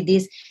see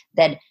this,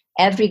 that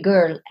every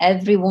girl,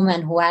 every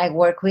woman who I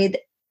work with,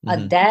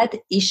 that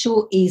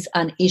issue is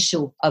an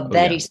issue, a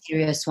very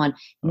serious one.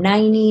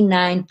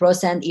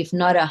 99%, if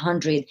not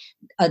 100,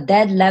 a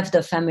dad left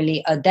the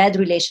family, a dad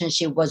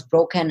relationship was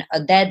broken, a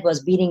dad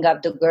was beating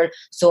up the girl.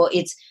 So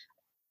it's,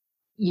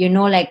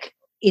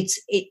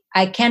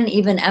 I can't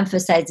even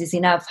emphasize this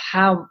enough,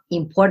 how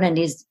important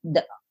is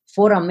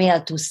for a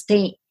male to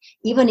stay,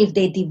 even if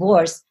they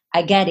divorce.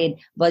 I get it,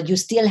 but you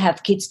still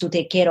have kids to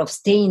take care of.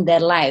 Stay in their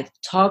life,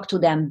 talk to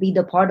them, be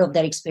the part of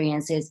their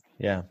experiences.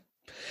 Yeah.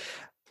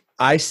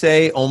 I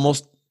say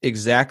almost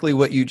exactly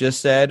what you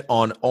just said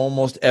on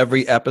almost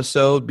every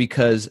episode,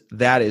 because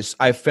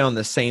I found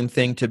the same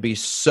thing to be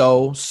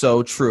so,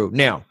 so true.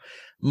 Now,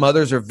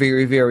 mothers are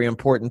very, very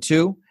important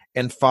too,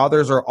 and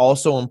fathers are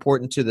also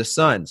important to the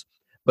sons.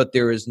 But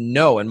there is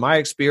in my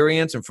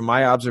experience and from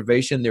my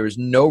observation, there is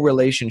no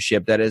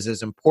relationship that is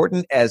as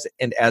important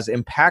and as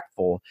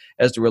impactful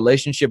as the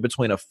relationship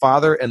between a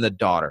father and the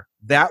daughter.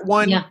 That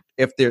one, Yeah.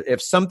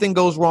 if something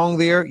goes wrong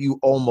there, you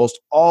almost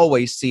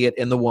always see it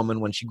in the woman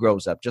when she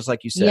grows up, just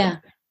like you said. Yeah.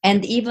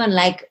 And even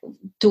like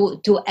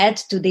to add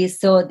to this,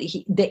 so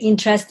the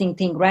interesting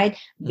thing, right?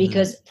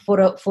 Because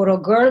for a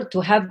girl to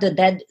have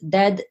the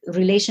dad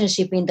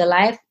relationship in the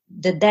life,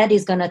 the dad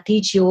is gonna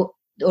teach you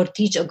or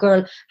teach a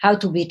girl how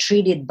to be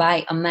treated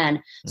by a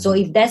man. So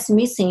if that's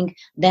missing,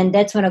 then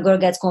that's when a girl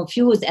gets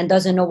confused and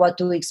doesn't know what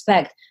to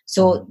expect.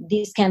 So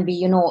this can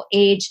be,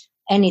 age,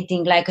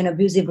 anything like an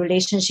abusive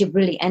relationship,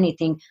 really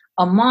anything.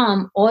 A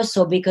mom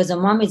also, because a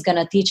mom is going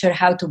to teach her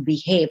how to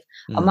behave.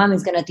 A mom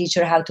is going to teach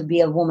her how to be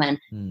a woman.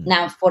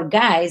 Now for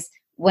guys,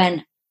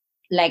 when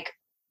like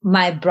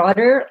my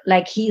brother,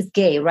 like he's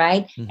gay,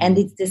 right? And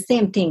it's the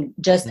same thing,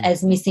 just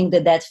as missing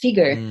the dad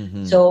figure.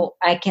 So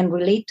I can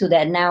relate to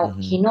that. Now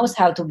he knows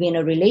how to be in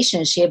a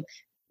relationship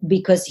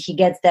because he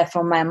gets that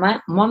from my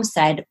mom's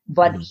side,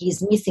 but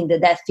he's missing the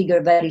dad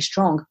figure very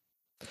strong.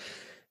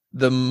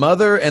 The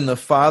mother and the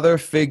father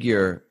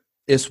figure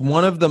is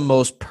one of the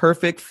most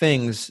perfect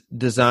things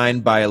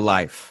designed by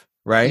life,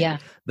 right? Yeah.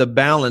 The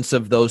balance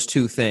of those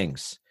two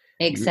things.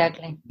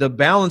 Exactly. The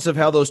balance of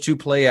how those two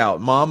play out.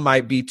 Mom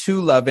might be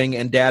too loving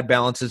and dad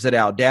balances it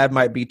out. Dad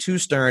might be too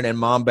stern and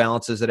mom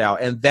balances it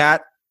out. And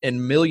that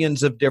in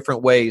millions of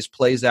different ways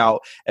plays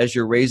out as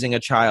you're raising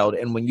a child.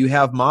 And when you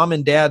have mom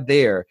and dad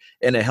there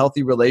in a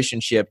healthy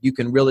relationship, you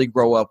can really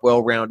grow up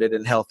well-rounded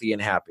and healthy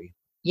and happy.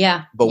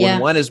 Yeah. But when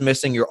one is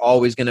missing, you're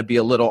always going to be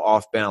a little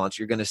off balance.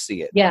 You're going to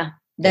see it. Yeah.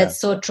 That's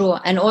so true.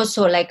 And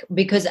also like,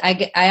 because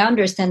I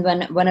understand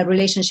when a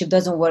relationship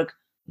doesn't work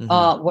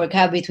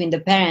out between the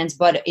parents,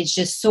 but it's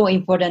just so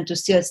important to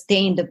still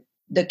stay in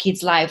the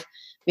kid's life,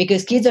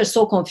 because kids are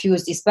so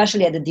confused,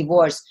 especially at the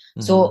divorce.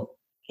 So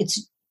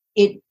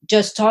it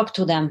just talk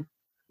to them,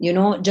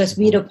 just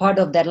be a part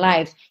of their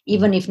life,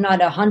 even if not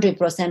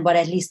 100%, but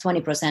at least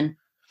 20%.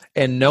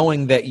 And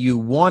knowing that you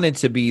wanted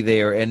to be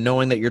there and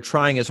knowing that you're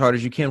trying as hard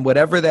as you can,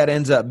 whatever that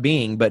ends up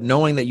being, but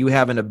knowing that you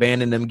haven't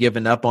abandoned them,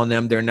 given up on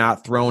them, they're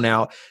not thrown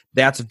out.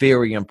 That's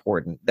very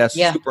important. That's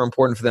super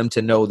important for them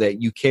to know that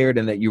you cared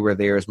and that you were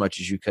there as much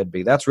as you could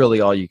be. That's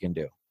really all you can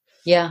do.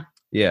 Yeah.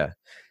 Yeah.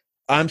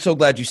 I'm so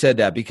glad you said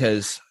that,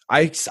 because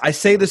I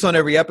say this on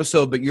every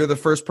episode, but you're the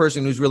first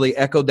person who's really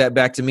echoed that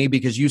back to me,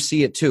 because you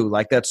see it too.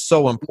 Like, that's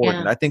so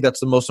important. I think that's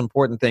the most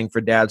important thing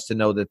for dads to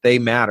know, that they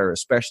matter,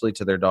 especially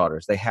to their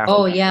daughters. They have to.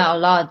 Oh, yeah, a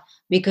lot.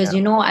 Because,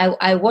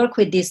 I work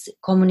with these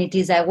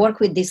communities. I work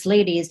with these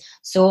ladies.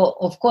 So,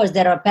 of course,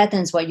 there are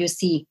patterns what you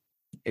see.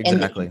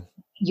 Exactly. And,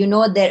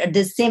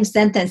 the same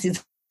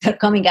sentences are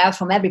coming out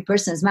from every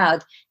person's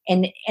mouth.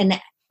 And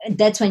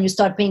that's when you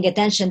start paying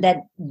attention that,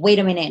 wait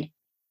a minute,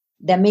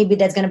 that maybe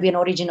that's going to be an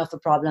origin of a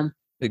problem.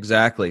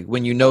 Exactly.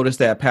 When you notice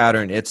that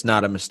pattern, it's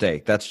not a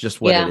mistake. That's just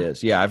what it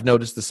is. Yeah, I've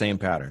noticed the same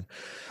pattern.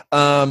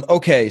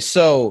 Okay,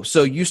 so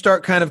you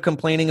start kind of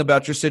complaining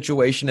about your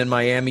situation in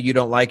Miami. You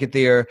don't like it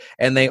there,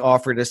 and they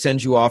offer to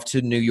send you off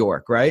to New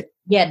York, right?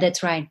 Yeah,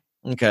 that's right.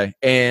 Okay,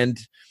 and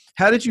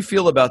how did you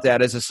feel about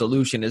that as a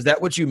solution? Is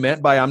that what you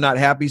meant by "I'm not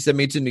happy, send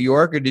me to New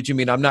York," or did you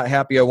mean "I'm not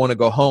happy, I want to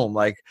go home"?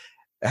 Like,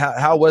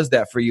 how was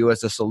that for you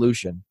as a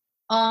solution?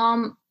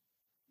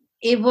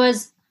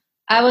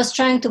 I was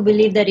trying to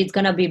believe that it's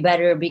going to be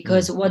better,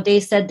 because what they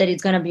said that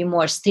it's going to be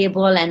more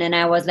stable. And then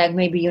I was like,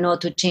 maybe,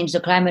 to change the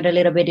climate a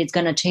little bit, it's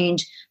going to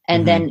change.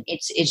 And then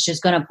it's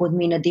just going to put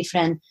me in a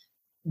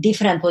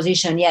different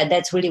position. Yeah,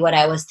 that's really what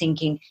I was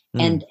thinking.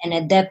 And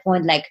at that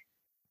point, like,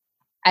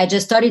 I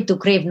just started to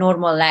crave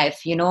normal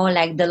life,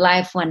 like the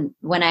life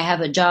when I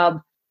have a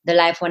job, the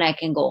life when I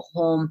can go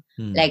home,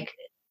 like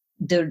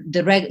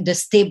the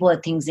stable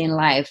things in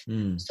life.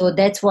 So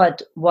that's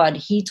what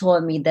he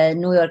told me, that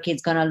New York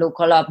is gonna look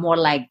a lot more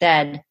like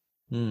that.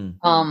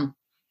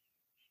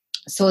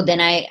 So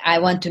then I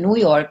went to New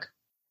York,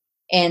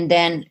 and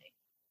then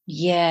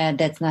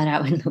that's not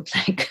how it looked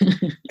like.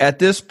 At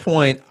this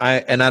point,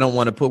 I don't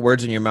want to put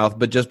words in your mouth,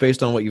 but just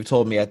based on what you've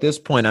told me, at this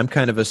point, I'm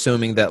kind of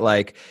assuming that,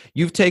 like,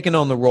 you've taken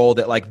on the role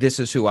that, like,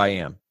 this is who I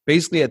am.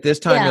 Basically, at this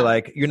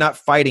time, you're not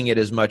fighting it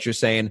as much. You're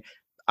saying,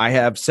 I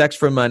have sex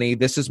for money.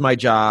 This is my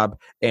job.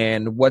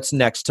 And what's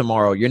next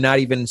tomorrow? You're not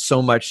even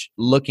so much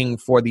looking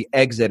for the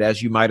exit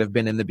as you might have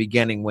been in the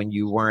beginning, when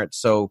you weren't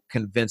so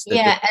convinced.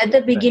 That at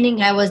the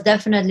beginning, I was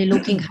definitely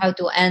looking how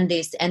to end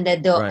this. And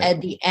at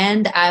the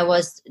end,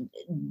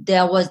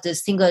 there was the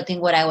single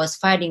thing what I was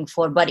fighting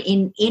for. But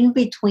in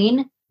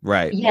between,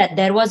 right. Yeah,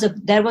 there was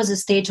a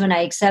stage when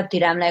I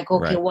accepted. I'm like,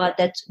 okay, well,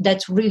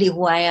 that's really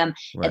who I am.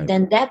 Right. And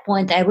then that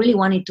point, I really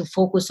wanted to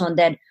focus on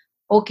that.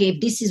 Okay,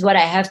 if this is what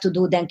I have to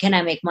do, then can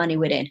I make money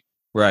with it?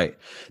 Right.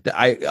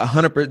 I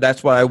 100%,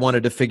 that's what I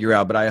wanted to figure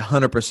out, but I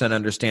 100%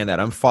 understand that.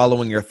 I'm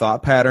following your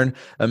thought pattern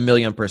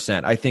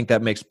 1,000,000%. I think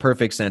that makes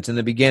perfect sense. In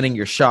the beginning,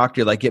 you're shocked.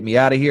 You're like, get me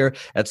out of here.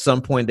 At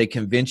some point, they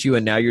convince you,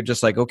 and now you're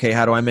just like, okay,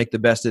 how do I make the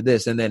best of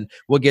this? And then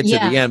we'll get to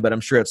Yeah. the end, but I'm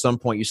sure at some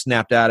point you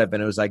snapped out of it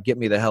and it was like, get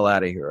me the hell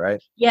out of here,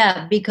 right?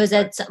 Yeah, because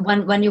that's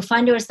when you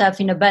find yourself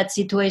in a bad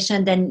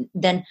situation,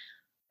 then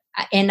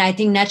and I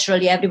think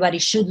naturally everybody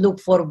should look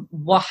for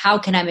how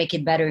can I make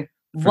it better?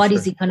 For What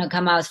is sure. it going to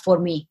come out for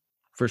me?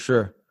 For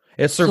sure.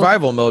 It's So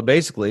survival mode,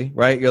 basically,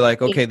 right? You're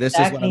like, okay, this is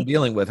what I'm exactly.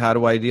 dealing with. How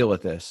do I deal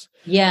with this?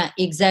 Yeah,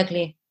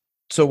 exactly.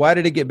 So why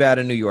did it get bad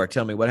in New York?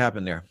 Tell me what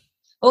happened there.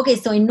 Okay,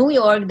 so in New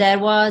York there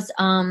was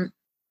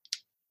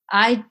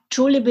I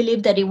truly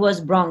believe that it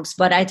was Bronx,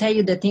 but I tell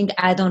you the thing,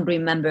 I don't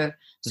remember.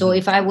 So Mhm.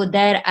 if I were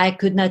there, I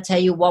could not tell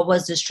you what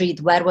was the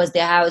street, where was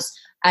the house.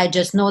 I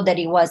just know that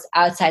it was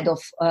outside of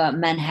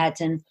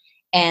Manhattan.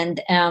 And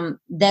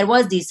there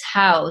was this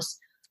house.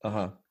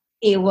 Uh-huh.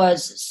 It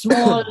was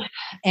small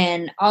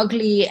and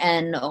ugly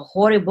and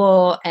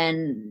horrible.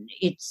 And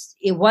it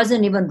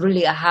wasn't even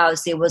really a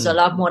house. It was a Mm.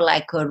 lot more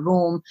like a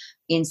room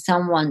in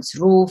someone's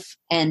roof.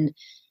 And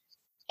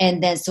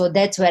then, so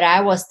that's where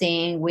I was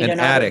staying with An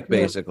another attic, group.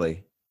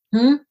 basically.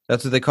 Hmm?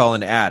 That's what they call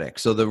an attic.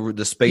 So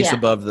the space Yeah.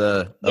 above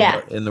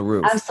Yeah. in the I'm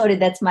roof. sorry,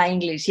 that's my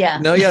English. Yeah.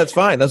 No, yeah, it's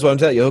fine. That's what I'm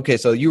telling you. Okay,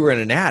 so you were in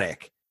an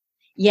attic.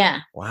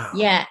 Yeah. Wow.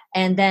 Yeah.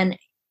 And then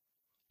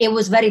it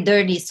was very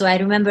dirty. So I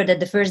remember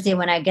that the first day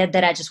when I get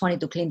there, I just wanted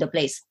to clean the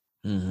place.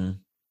 Mm-hmm.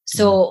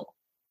 So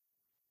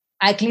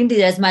I cleaned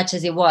it as much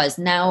as it was.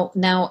 Now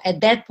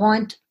at that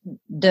point,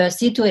 the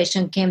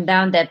situation came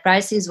down that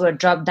prices were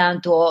dropped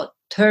down to a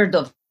third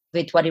of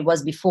it what it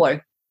was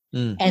before.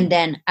 Mm. And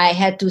then I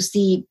had to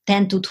see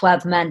 10 to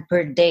 12 men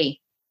per day.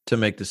 To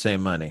make the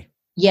same money.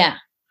 Yeah.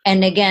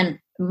 And again,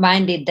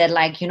 minded that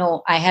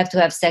I have to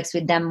have sex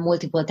with them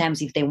multiple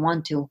times if they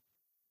want to.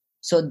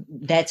 So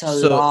that's a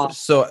lot.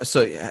 So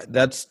yeah,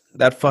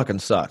 that fucking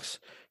sucks.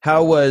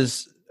 What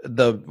was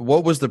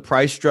the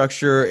price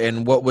structure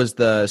and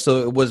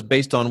so it was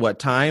based on what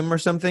time or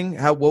something?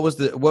 What was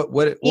the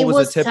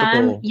typical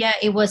time? Yeah,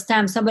 it was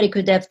time. Somebody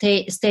could have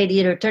stayed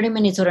either 30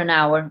 minutes or an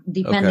hour,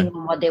 depending Okay.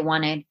 on what they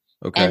wanted.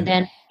 Okay. And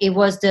then it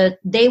was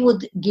they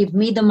would give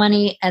me the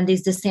money, and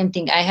it's the same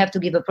thing. I have to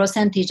give a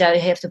percentage. I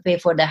have to pay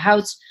for the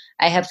house.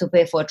 I have to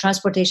pay for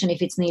transportation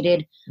if it's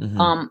needed.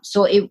 Mhm.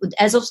 So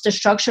as of the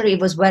structure,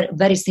 it was very,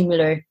 very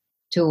similar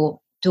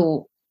to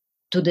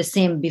the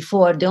same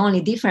before. The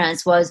only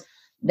difference was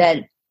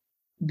that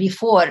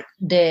before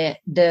the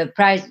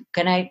price.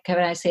 Can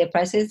I say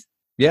prices?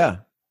 Yeah.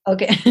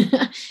 Okay.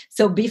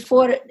 So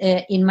before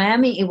in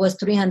Miami, it was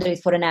 300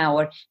 for an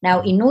hour.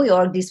 Now in New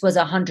York, this was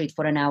 100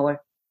 for an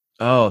hour.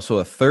 Oh, so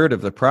a third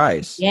of the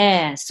price.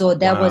 Yeah. So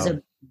that was Wow.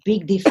 a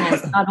big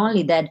difference. Not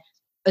only that,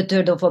 a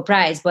third of a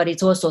price, but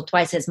it's also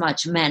twice as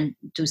much men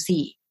to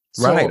see.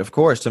 So, Right, of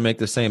course, to make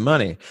the same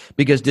money.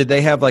 Because did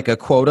they have like a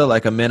quota,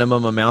 like a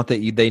minimum amount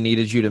that they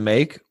needed you to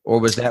make, or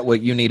was that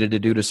what you needed to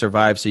do to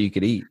survive so you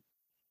could eat?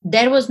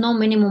 there was no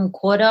minimum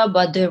quota,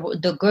 but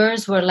the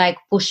girls were like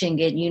pushing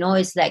it.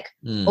 It's like,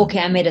 okay,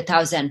 I made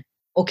 1,000.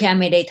 Okay, I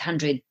made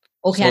 800.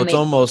 Okay, So it's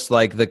almost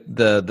like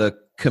the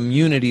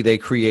community they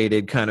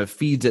created kind of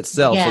feeds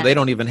itself. Yeah. So they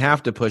don't even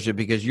have to push it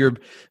because you're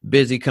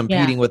busy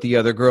competing with the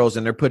other girls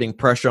and they're putting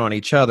pressure on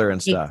each other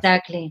and stuff.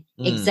 Exactly.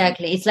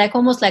 Exactly. It's like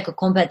almost like a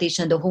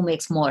competition, the who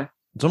makes more.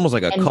 It's almost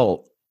like a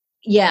cult.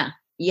 Yeah.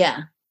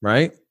 Yeah.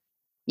 Right?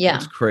 Yeah.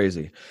 It's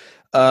crazy.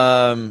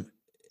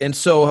 And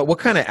so what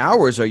kind of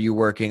hours are you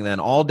working then?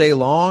 All day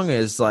long?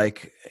 Is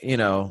like,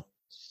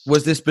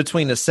 was this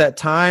between a set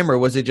time, or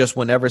was it just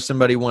whenever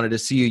somebody wanted to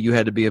see you, you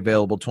had to be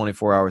available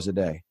 24 hours a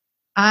day?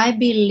 I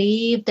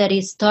believe that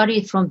it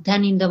started from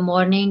 10 in the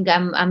morning.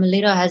 I'm a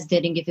little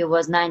hesitating if it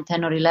was 9,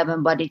 10 or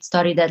 11, but it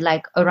started at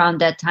like around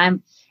that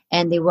time.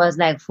 And it was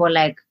like for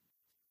like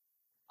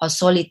a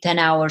solid 10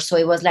 hours. So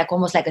it was like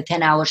almost like a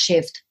 10-hour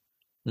shift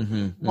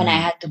when I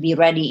had to be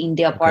ready in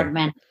the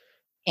apartment.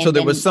 Okay. So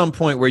there was some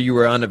point where you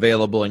were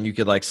unavailable and you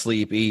could like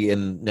sleep, eat,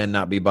 and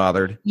not be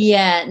bothered.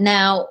 Yeah.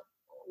 Now,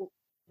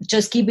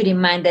 just keep it in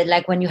mind that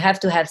like when you have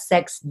to have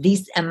sex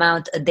this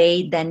amount a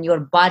day, then your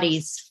body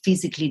is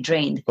physically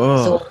drained.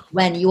 Oh. So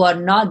when you are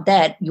not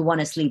that, you want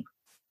to sleep.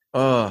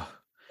 Oh.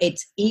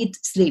 It's eat,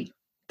 sleep.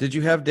 Did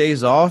you have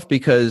days off?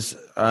 Because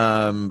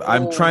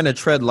I'm trying to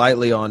tread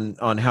lightly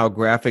on how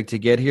graphic to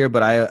get here,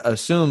 but I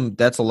assume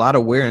that's a lot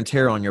of wear and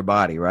tear on your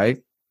body,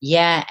 right?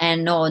 Yeah,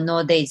 and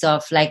no days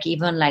off. Like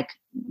even like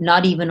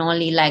not even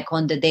only like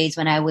on the days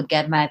when I would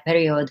get my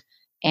period,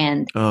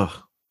 and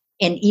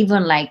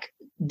even like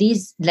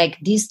this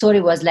story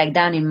was like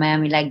down in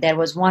Miami. Like there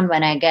was one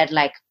when I get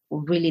like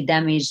really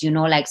damaged,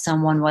 like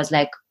someone was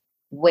like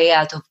way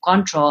out of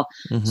control.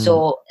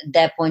 So at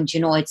that point,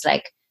 it's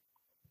like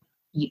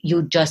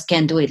you just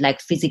can't do it. Like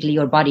physically,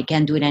 your body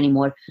can't do it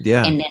anymore.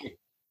 Yeah.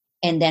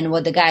 And then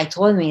what the guy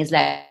told me is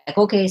like,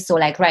 okay, so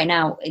like right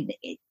now,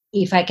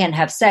 if I can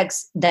have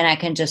sex, then I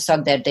can just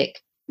suck their dick.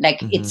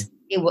 Like there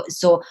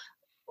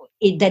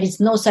is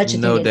no such a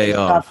thing. No day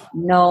off.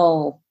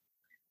 No.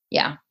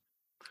 Yeah.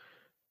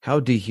 How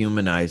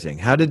dehumanizing.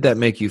 How did that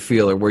make you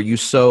feel? Or were you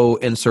so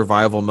in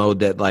survival mode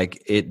that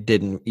like it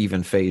didn't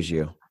even phase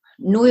you?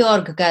 New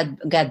York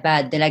got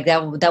bad. Like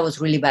that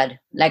was really bad.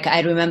 Like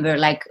I remember,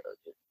 like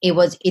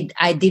it.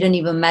 I didn't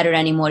even matter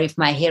anymore if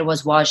my hair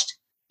was washed.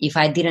 If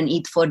I didn't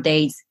eat for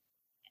days,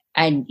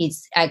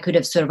 I could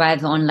have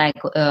survived on like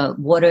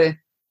water.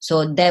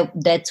 So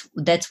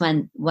that's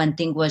when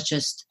thing was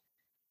just.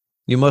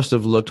 You must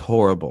have looked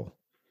horrible.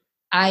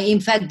 I in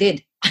fact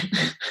did.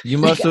 You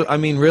must have, I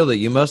mean, really,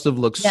 you must have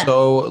looked Yeah.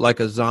 so like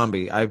a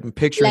zombie. I'm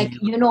picturing Like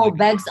you like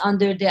bags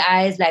under the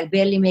eyes, like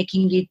barely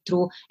making it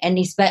through, and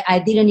I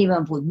didn't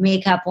even put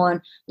makeup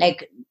on,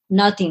 like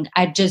nothing.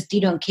 I just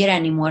didn't care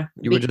anymore.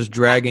 you were just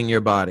dragging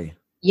your body.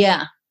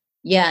 Yeah,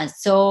 yeah.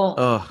 So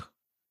Ugh.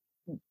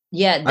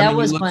 yeah, I that mean, you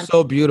was look one.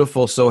 so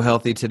beautiful, so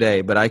healthy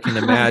today, but I can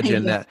Thank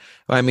imagine you. that,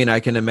 I mean, I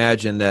can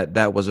imagine that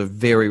that was a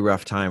very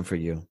rough time for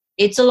you.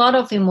 It's a lot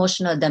of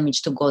emotional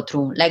damage to go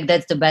through. Like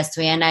that's the best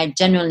way, and I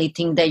genuinely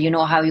think that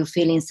how you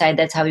feel inside,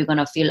 that's how you're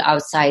gonna feel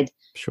outside,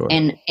 Sure.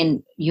 and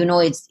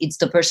it's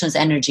the person's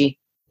energy.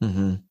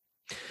 Hmm.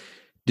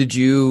 Did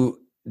you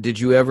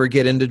ever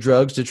get into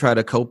drugs to try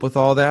to cope with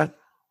all that?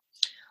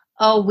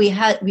 Oh, we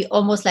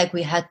almost like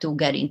we had to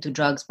get into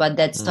drugs, but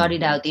that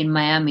started out in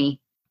Miami.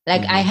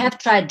 Like I Mm-hmm. have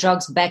tried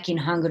drugs back in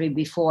Hungary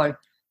before,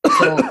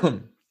 so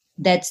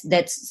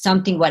that's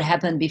something what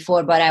happened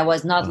before, but I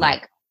was not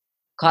like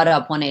caught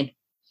up on it.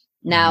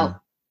 Hmm.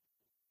 Now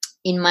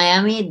in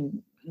Miami,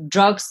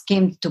 drugs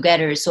came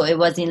together, so it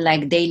was in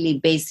like daily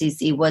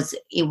basis. It was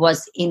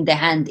in the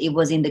hand, it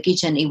was in the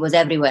kitchen, it was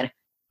everywhere.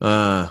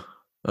 Uh,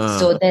 uh,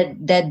 So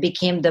that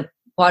became the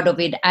part of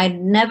it. I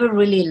never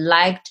really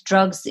liked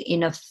drugs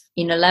in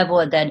a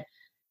level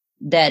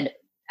that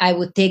I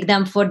would take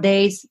them for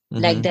days.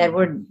 Like hmm. there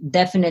were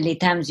definitely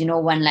times,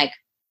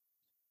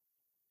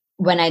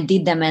 when I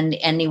did them and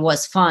it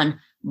was fun,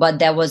 but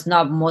that was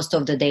not most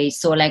of the days.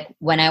 So like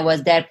when I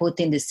was there put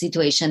in the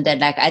situation that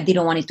like I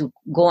didn't want it to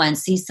go and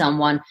see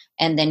someone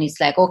and then it's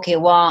like, okay,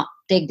 well,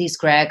 take this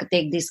crack,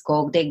 take this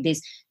coke, take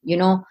this,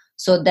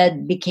 so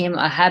that became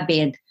a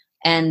habit.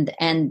 And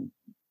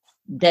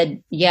that,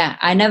 yeah,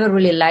 I never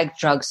really liked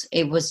drugs.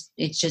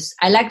 It's just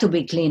I like to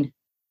be clean.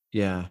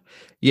 Yeah.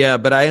 Yeah.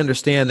 But I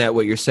understand that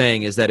what you're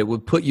saying is that it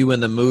would put you in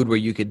the mood where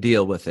you could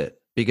deal with it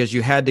because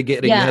you had to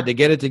get it, you had Yeah, to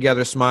get it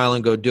together, smile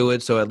and go do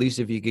it. So at least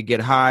if you could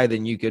get high,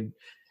 then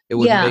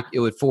yeah. it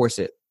would force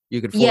it. You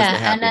could force the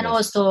Yeah, and then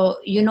happiness. also,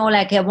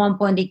 like at one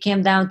point it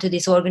came down to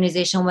this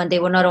organization when they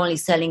were not only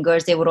selling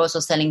girls, they were also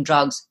selling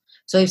drugs.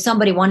 So if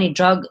somebody wanted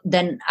drug,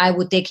 then I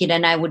would take it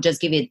and I would just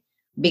give it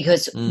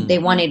because Mm. they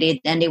wanted it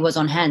and it was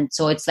on hand.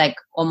 So it's like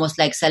almost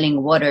like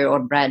selling water or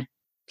bread.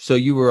 So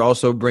you were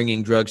also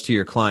bringing drugs to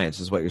your clients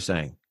is what you're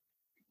saying.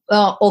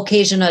 Well,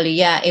 occasionally,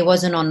 yeah, it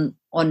wasn't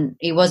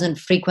it wasn't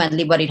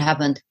frequently, but it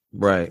happened.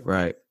 Right.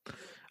 Right.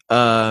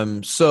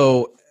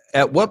 So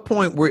at what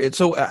point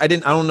so I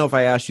don't know if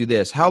I asked you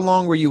this. How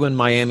long were you in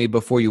Miami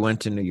before you went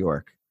to New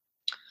York?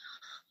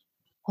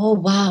 Oh,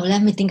 wow.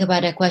 Let me think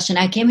about that question.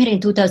 I came here in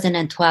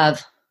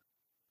 2012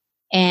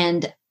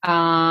 and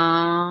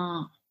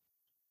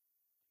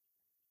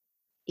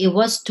it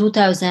was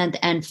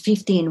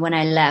 2015 when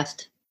I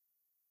left.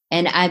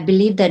 And I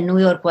believe that New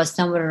York was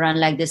somewhere around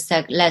like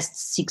the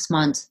last 6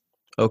 months.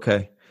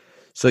 Okay.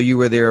 So you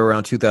were there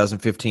around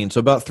 2015. So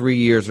about 3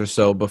 years or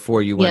so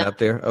before you went Yeah. up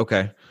there.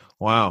 Okay.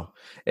 Wow.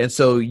 And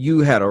so you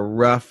had a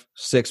rough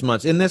 6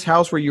 months in this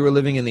house where you were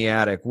living in the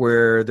attic.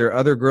 Were there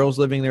other girls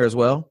living there as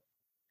well?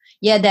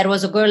 Yeah, there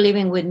was a girl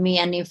living with me.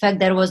 And in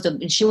fact,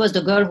 she was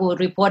the girl who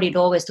reported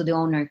always to the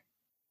owner.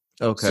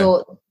 Okay.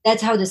 So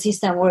that's how the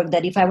system worked,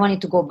 that if I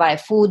wanted to go buy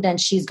food, then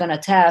she's going to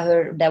tell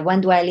her that when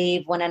do I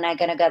leave, when am I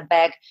going to get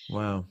back.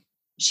 Wow.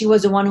 She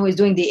was the one who is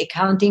doing the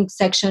accounting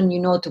section,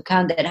 to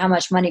count that how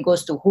much money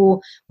goes to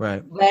who,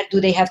 Right. where do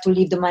they have to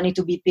leave the money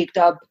to be picked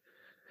up.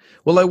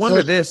 Well, I So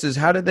wonder this is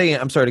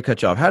I'm sorry to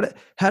cut you off.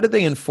 How did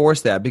they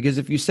enforce that? Because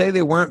if you say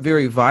they weren't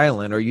very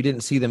violent or you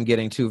didn't see them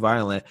getting too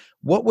violent,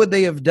 what would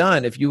they have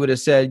done if you would have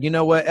said, you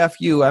know what, F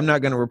you, I'm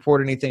not going to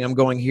report anything. I'm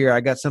going here.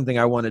 I got something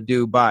I want to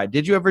do. Bye.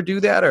 Did you ever do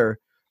that or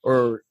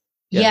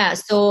yeah. yeah,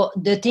 so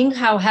the thing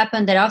how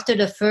happened that after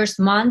the first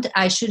month,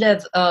 I should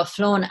have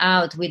flown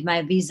out with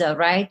my visa,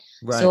 right?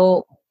 Right.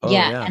 So Oh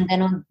yeah, yeah. and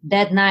then on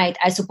that night,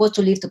 I supposed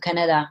to leave to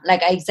Canada.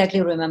 Like I exactly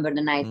remember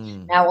the night.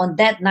 Mm. Now on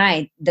that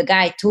night, the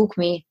guy took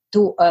me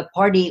to a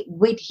party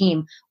with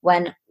him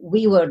when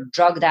we were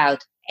drugged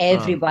out,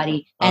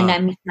 everybody, and uh, I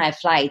missed my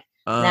flight.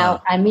 uh,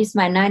 Now I missed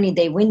my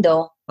 90-day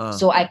window, uh,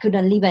 so I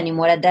couldn't leave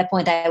anymore. At that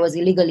point, I was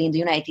illegally in the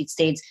United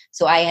States,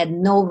 so I had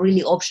no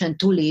really option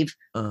to leave.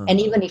 uh, And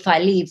even if I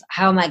leave,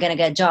 how am I going to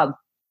get a job?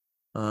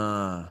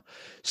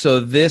 so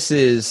this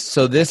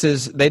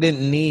is they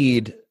didn't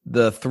need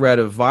the threat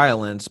of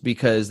violence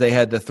because they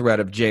had the threat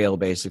of jail.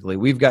 Basically,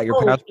 we've got your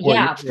Oh, passport.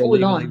 yeah, You're here full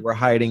illegally. on. We're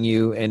hiding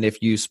you, and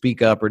if you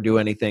speak up or do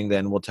anything,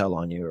 then we'll tell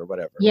on you or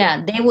whatever.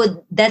 Yeah, they would.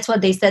 That's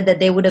what they said, that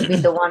they would have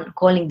been the one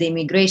calling the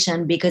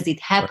immigration because it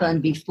Right.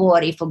 happened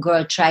before if a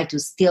girl tried to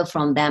steal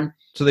from them.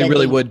 So they That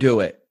really they, would do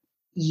it.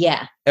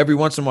 Yeah. Every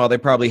once in a while, they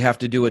probably have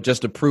to do it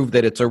just to prove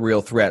that it's a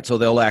real threat. So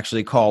they'll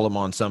actually call them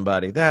on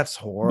somebody. That's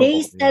They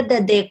horrible. said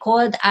that they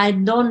called. I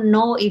don't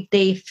know if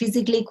they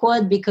physically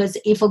called, because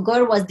if a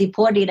girl was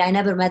deported, I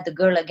never met the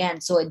girl again.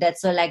 So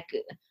that's like,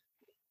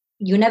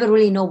 you never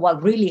really know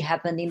what really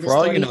happened in the For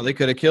all you story. know, they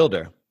could have killed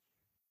her.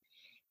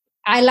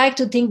 I like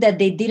to think that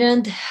they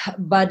didn't,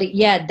 but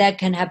yeah, that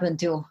can happen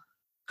too.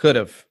 Could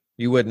have.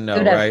 You wouldn't know,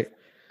 Could have. right?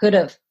 Could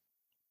have.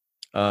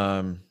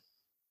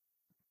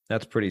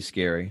 That's pretty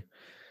scary.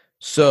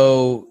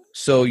 So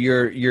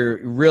you're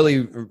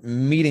really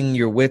meeting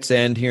your wit's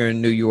end here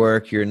in New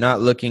York. You're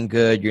not looking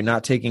good. You're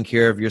not taking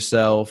care of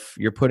yourself.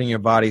 You're putting your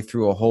body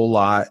through a whole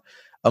lot.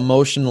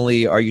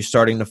 Emotionally, are you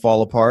starting to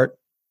fall apart?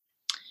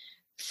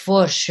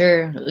 For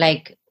sure.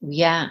 Like,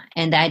 yeah.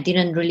 And I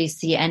didn't really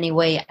see any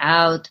way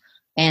out.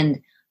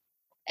 And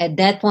at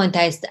that point,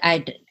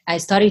 I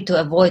started to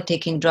avoid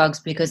taking drugs,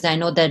 because I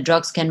know that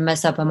drugs can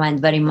mess up a mind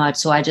very much.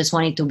 So I just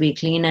wanted to be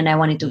clean, and I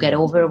wanted to get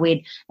over with,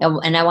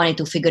 and I wanted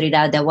to figure it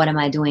out, that what am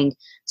I doing?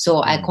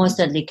 So I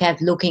constantly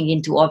kept looking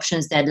into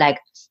options that, like,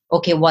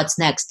 okay, what's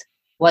next?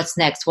 What's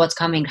next? What's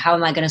coming? How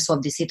am I going to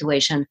solve this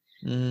situation?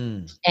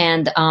 And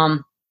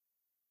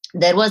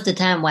there was the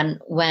time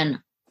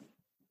when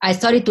I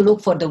started to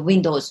look for the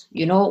windows,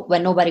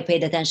 when nobody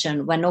paid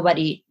attention, when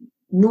nobody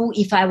knew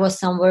if I was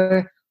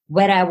somewhere,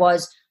 where I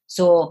was.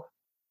 So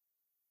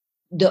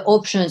the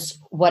options,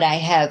 what I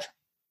have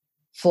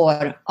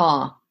for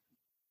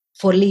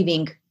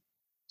leaving.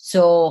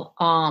 So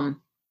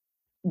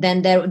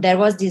then there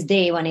was this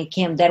day when it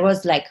came. There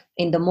was like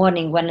in the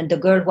morning when the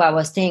girl who I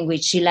was staying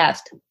with, she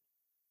left,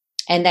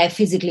 and I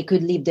physically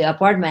could leave the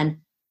apartment.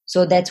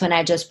 So that's when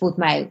I just put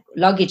my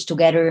luggage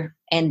together,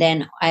 and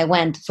then I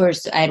went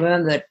first. I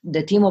remember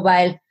the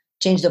T-Mobile,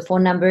 changed the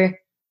phone number.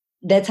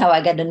 That's how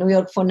I got the New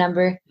York phone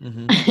number.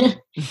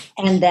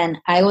 And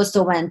then I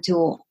also went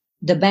to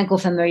the Bank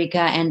of America,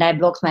 and I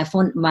blocked my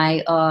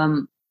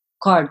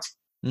card.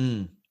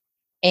 And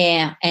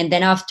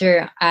then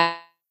after I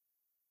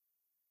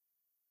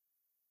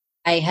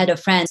had a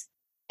friend,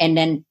 and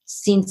then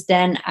since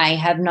then I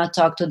have not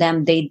talked to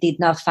them. They did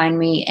not find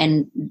me,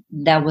 and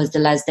that was the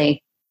last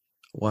day.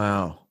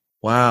 Wow.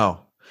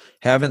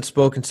 Haven't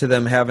spoken to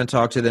them, haven't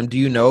talked to them. Do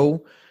you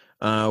know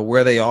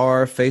where they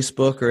are,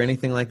 Facebook or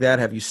anything like that?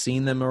 Have you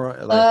seen them?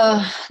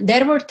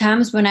 There were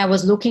times when I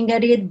was looking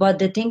at it, but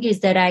the thing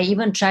is that I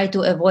even try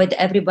to avoid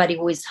everybody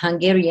who is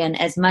Hungarian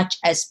as much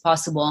as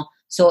possible.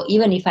 So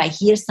even if I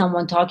hear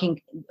someone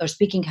talking or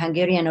speaking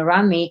Hungarian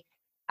around me,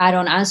 I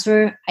don't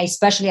answer. I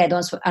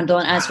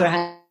don't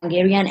answer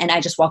Hungarian, and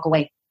I just walk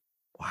away.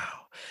 Wow.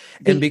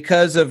 And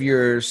because of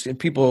your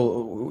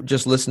people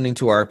just listening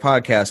to our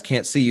podcast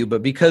can't see you,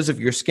 but because of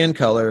your skin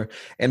color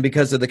and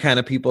because of the kind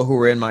of people who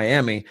are in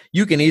Miami,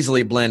 you can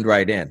easily blend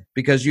right in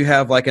because you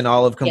have like an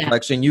olive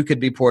complexion. Yeah. You could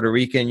be Puerto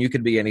Rican. You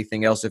could be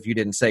anything else if you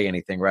didn't say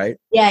anything, right?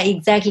 Yeah,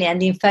 exactly.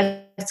 And in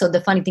fact, so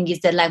the funny thing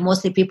is that like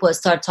mostly people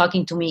start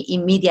talking to me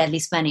immediately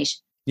Spanish.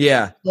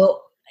 Yeah.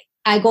 So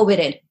I go with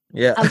it.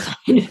 Yeah. I'm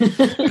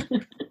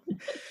fine.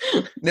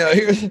 No,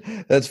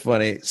 that's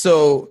funny.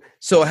 So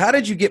how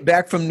did you get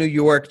back from New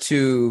York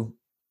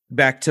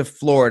back to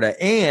Florida?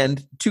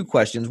 And two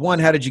questions. One,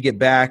 how did you get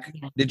back?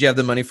 Did you have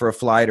the money for a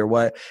flight or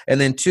what?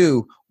 And then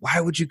two, why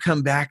would you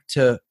come back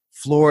to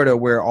Florida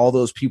where all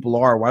those people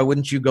are? Why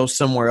wouldn't you go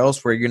somewhere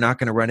else where you're not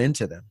going to run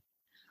into them?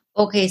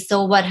 Okay,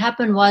 so what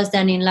happened was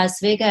then in Las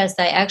Vegas,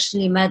 I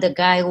actually met a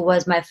guy who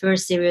was my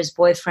first serious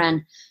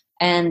boyfriend,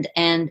 and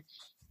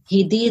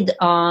he did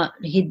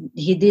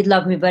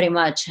love me very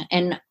much.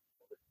 And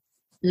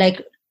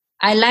like,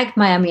 I liked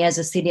Miami as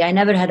a city. I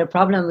never had a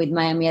problem with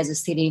Miami as a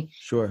city.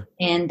 Sure.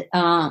 And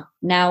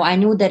now I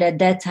knew that at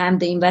that time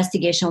the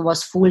investigation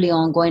was fully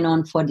going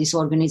on for this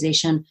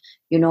organization,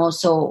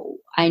 so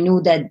I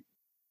knew that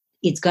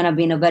it's going to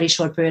be in a very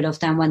short period of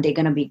time when they're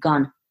going to be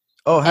gone.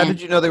 Oh, how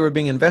did you know they were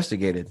being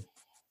investigated?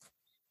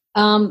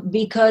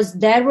 Because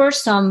there were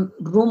some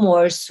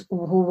rumors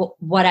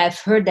what I've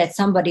heard that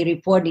somebody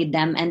reported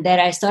them, and that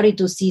I started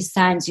to see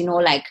signs,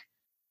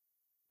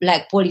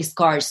 like police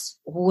cars.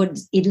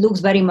 It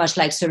looks very much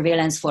like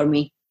surveillance for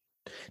me.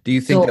 Do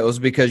you think that was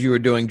because you were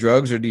doing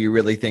drugs, or do you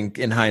really think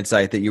in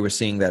hindsight that you were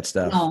seeing that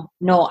stuff?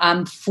 No,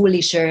 I'm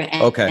fully sure.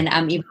 Okay. And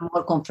I'm even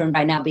more confirmed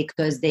right now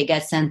because they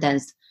get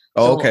sentenced.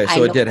 Oh, okay.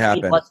 So it did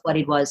happen. It was what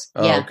it was.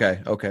 Oh, yeah.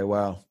 Okay. Okay.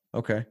 Wow.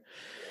 Okay.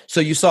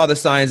 So you saw the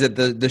signs that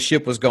the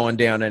ship was going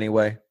down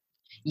anyway?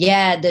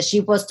 Yeah, the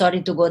ship was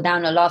starting to go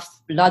down a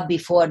lot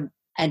before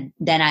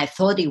than I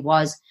thought it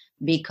was,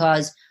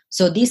 because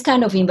so these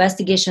kind of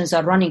investigations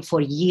are running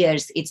for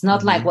years. It's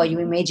not like what you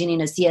imagine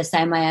in a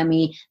CSI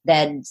Miami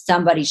that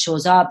somebody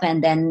shows up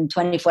and then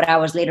 24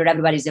 hours later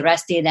everybody's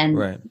arrested.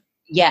 And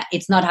yeah,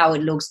 it's not how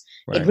it looks.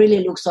 Right. It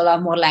really looks a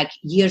lot more like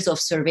years of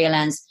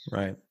surveillance.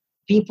 Right.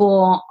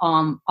 People,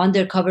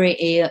 undercover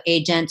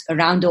agents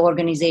around the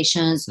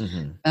organizations,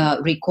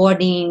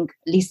 recording,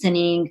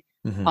 listening,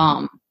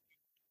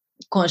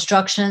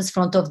 constructions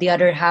front of the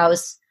other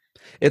house.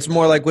 It's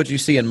more like what you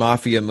see in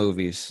mafia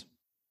movies.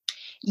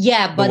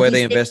 Yeah, The but way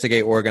they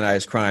investigate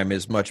organized crime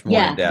is much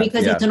more in depth.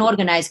 because it's an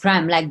organized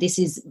crime. Like this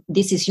is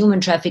human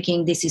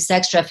trafficking, this is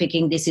sex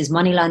trafficking, this is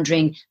money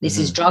laundering, this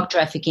is drug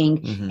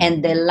trafficking,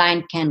 and the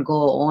line can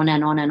go on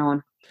and on and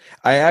on.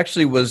 I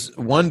actually was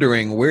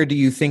wondering, where do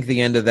you think the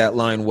end of that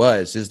line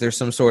was? Is there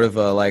some sort of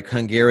a like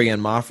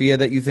Hungarian mafia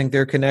that you think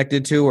they're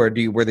connected to, or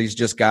were these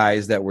just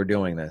guys that were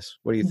doing this?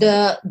 What do you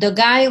think? The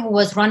guy who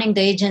was running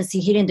the agency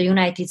here in the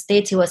United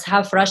States, he was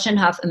half Russian,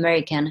 half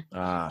American.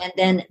 And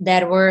then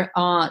there were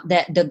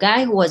the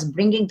guy who was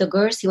bringing the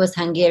girls, he was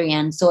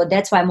Hungarian. So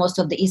that's why most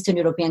of the Eastern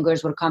European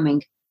girls were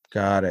coming.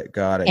 Got it.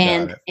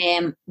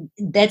 And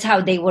that's how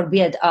they were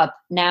built up.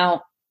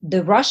 Now,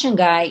 the Russian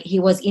guy, he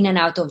was in and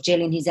out of jail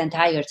in his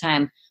entire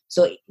time.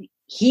 So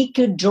he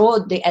could draw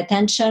the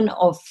attention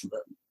of,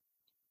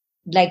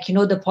 like,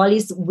 the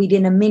police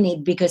within a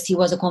minute because he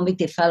was a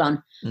convicted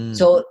felon.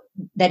 So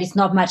there is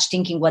not much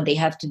thinking what they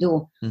have to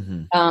do.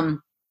 And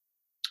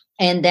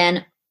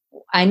then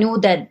I knew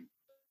that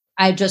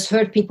I just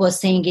heard people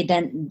saying it,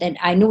 and then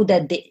I knew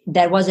that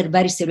there was a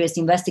very serious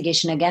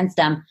investigation against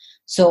them.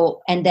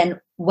 So, and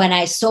then when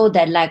I saw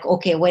that, like,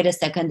 okay, wait a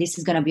second, this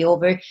is going to be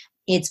over.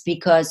 It's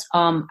because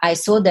I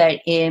saw their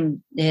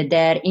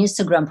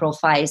Instagram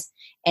profiles,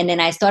 and then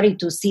I started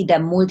to see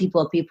that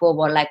multiple people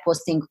were like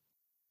posting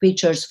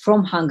pictures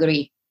from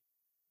Hungary.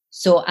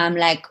 So I'm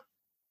like,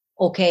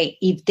 okay,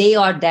 if they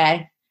are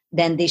there,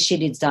 then this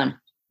shit is done.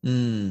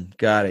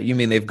 Got it. You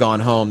mean they've gone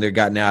home? They've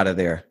gotten out of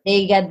there.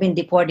 They got been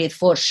deported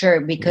for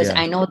sure, because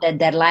I know that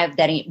their life,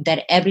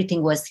 that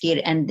everything was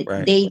here, and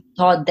they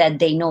thought that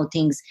they know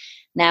things.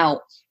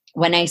 Now,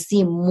 when I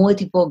see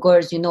multiple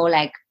girls,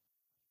 like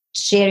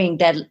sharing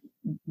that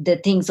the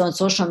things on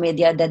social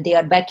media that they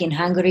are back in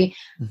Hungary,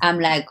 I'm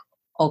like,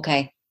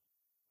 okay.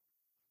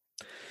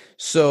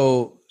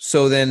 So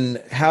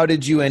then how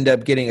did you end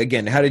up getting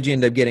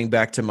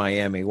back to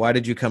Miami? Why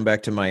did you come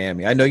back to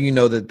Miami? I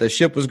know that the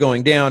ship was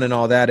going down and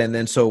all that. And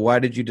then, so why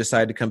did you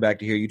decide to come back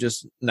to here? You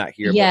just not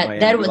here. Yeah,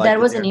 but Miami, there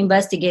was an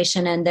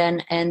investigation.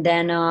 And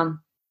then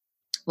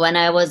when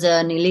I was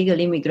an illegal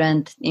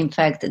immigrant, in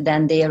fact,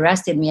 then they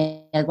arrested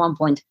me at one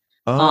point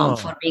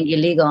for being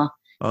illegal.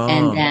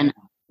 And then,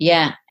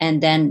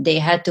 and then they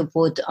had to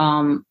put,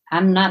 I'm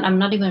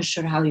not even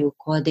sure how you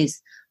call this.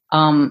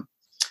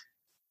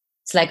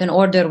 It's like an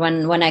order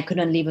when I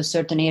couldn't leave a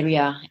certain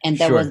area, and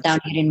that was down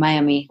here in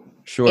Miami.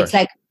 Sure.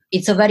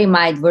 It's a very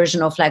mild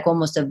version of like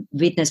almost a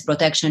witness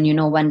protection,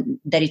 when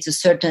there is a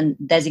certain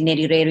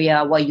designated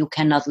area where you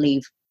cannot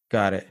leave.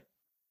 Got it.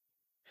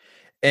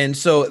 And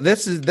so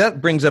that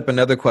brings up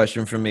another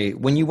question for me.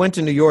 When you went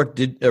to New York,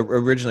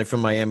 originally from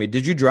Miami,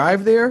 did you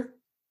drive there?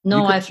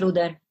 No, I flew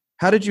there.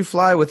 How did you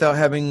fly without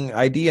having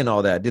ID and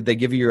all that? Did they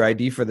give you your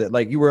ID for that?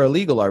 Like, you were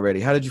illegal already.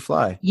 How did you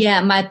fly?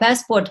 Yeah, my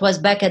passport was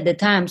back at the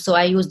time. So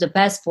I used the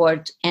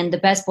passport, and the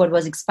passport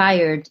was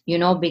expired,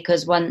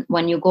 because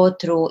when you go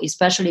through,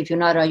 especially if you're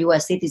not a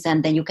US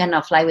citizen, then you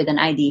cannot fly with an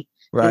ID.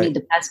 Right. You need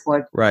the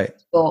passport. Right.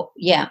 So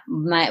yeah,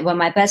 when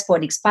my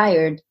passport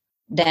expired,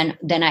 then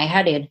I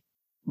had it,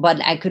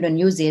 but I couldn't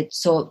use it.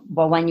 So,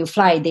 but when you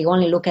fly, they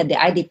only look at the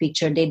ID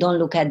picture. They don't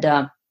look at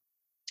the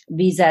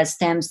visa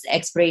stamps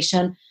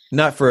expiration.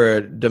 Not for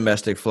a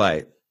domestic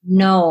flight.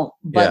 No,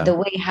 but the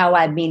way how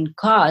I've been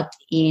caught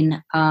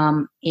in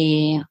and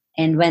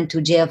went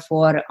to jail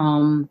for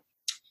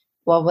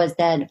what was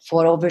that,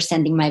 for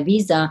oversending my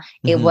visa,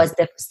 it was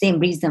the same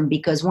reason,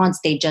 because once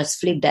they just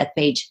flipped that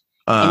page,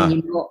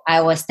 and I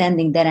was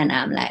standing there and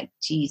I'm like,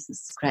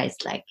 Jesus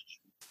Christ, like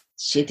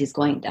shit is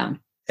going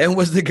down. And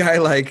was the guy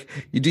like,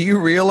 do you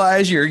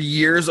realize you're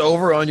years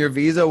over on your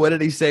visa? What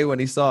did he say when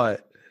he saw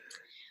it?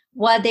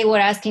 Well, they were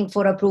asking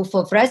for a proof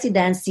of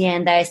residency,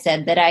 and I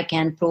said that I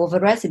can prove a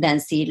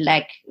residency.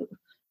 Like,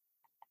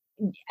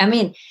 I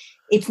mean,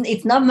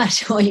 it's not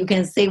much more you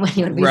can say when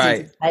your visa is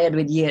expired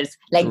with years.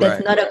 Like,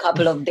 that's not a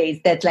couple of days.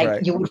 That's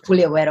like you were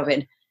fully aware of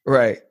it.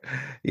 Right.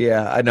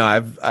 Yeah, I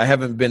know. I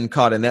haven't been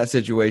caught in that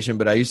situation,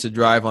 but I used to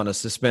drive on a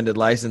suspended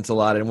license a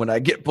lot. And when I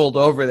get pulled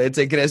over, they'd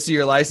say, "Can I see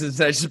your license?"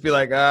 And I'd just be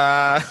like,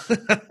 Yeah,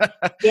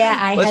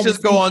 let's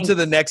just go on to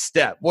the next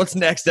step. What's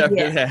next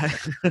after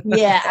that?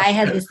 Yeah, I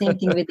had the same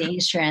thing with the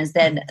insurance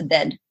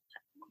that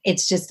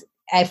it's just,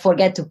 I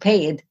forget to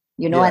pay it,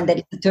 and that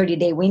it's a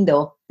 30-day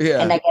window.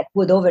 Yeah. And I get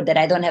pulled over that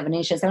I don't have an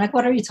insurance. I'm like,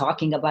 what are you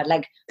talking about?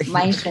 Like,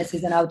 my insurance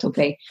is an auto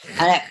pay.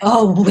 I'm like,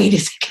 oh, wait a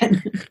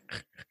second.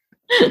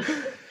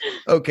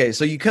 Okay,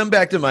 so you come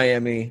back to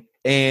Miami,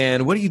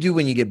 and what do you do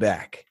when you get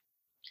back?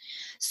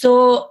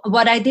 So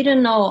what I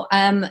didn't know,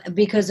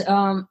 because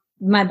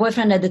my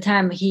boyfriend at the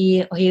time,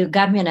 he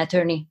got me an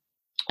attorney.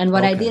 And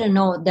what I didn't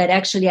know, that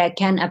actually I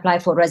can apply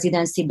for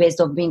residency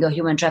based on being a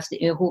human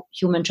trafficking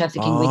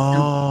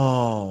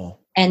victim.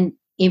 And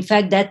in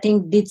fact, that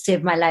thing did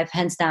save my life,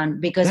 hands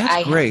down, because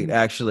that's great,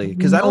 actually,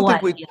 because I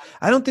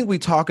don't think we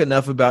talk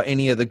enough about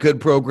any of the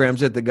good programs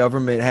that the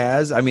government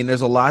has. I mean,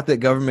 there's a lot that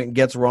government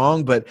gets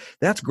wrong, but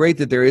that's great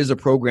that there is a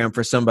program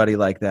for somebody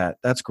like that.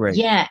 That's great.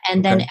 Yeah,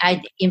 and then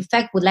I, in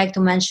fact, would like to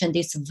mention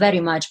this very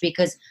much,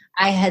 because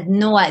I had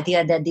no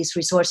idea that these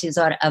resources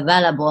are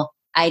available.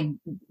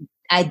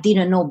 I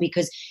didn't know,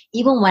 because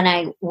even when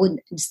I would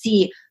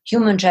see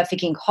human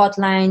trafficking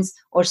hotlines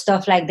or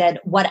stuff like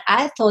that, what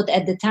I thought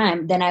at the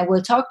time, then I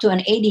will talk to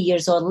an 80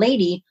 years old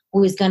lady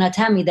who is going to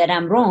tell me that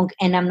I'm wrong,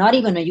 and I'm not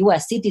even a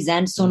US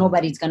citizen, so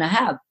nobody's going to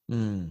have.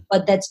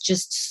 But that's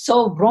just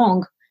so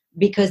wrong,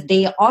 because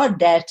they are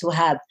there to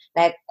help.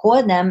 Like,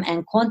 call them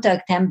and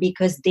contact them,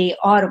 because these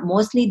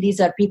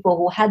are people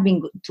who have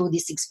been through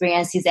these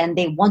experiences and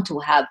they want to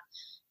help.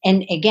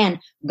 And again,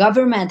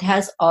 government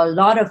has a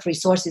lot of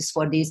resources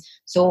for this.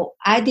 So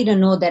I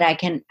didn't know that I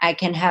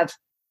can have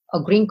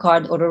a green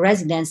card or a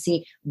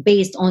residency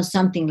based on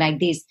something like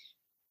this.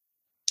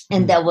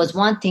 And that was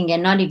one thing.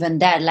 And not even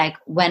that, like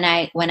when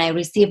I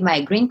received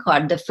my green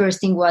card, the first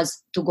thing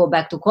was to go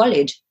back to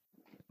college.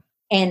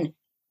 And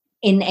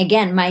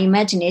again, my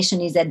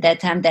imagination is at that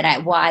time that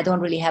I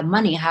don't really have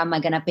money. How am I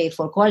going to pay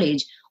for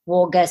college?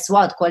 Well, guess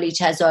what? College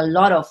has a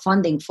lot of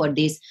funding for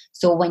this.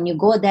 So when you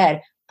go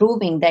there,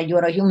 proving that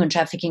you're a human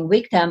trafficking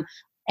victim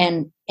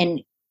and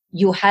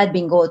you had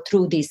been go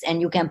through this,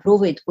 and you can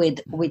prove it with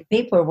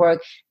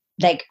paperwork,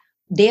 like,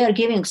 they are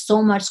giving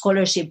so much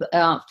scholarship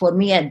for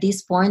me at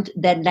this point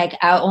that, like,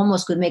 I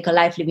almost could make a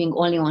life living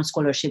only on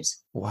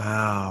scholarships.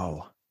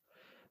 Wow.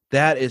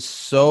 That is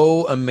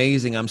so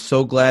amazing. I'm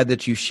so glad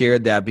that you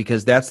shared that,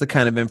 because that's the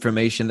kind of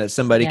information that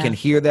somebody can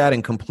hear that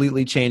and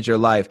completely change their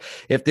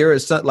life. If there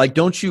is like,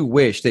 don't you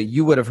wish that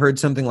you would have heard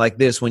something like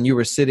this when you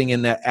were sitting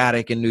in that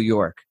attic in New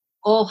York?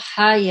 Oh,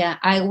 yeah.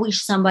 I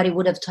wish somebody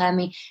would have told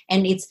me.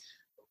 And it's,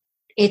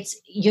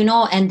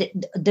 and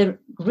the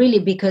really,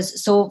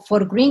 because so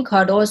for green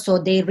card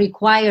also, they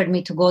required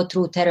me to go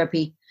through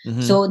therapy.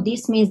 So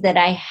this means that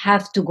I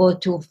have to go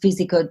to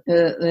physical,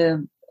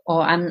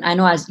 I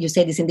know as you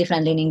say this in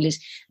differently in English,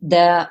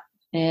 the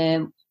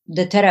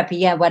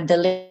therapy, where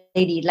the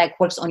lady like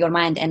works on your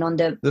mind and on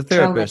the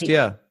therapist,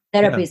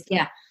 therapist,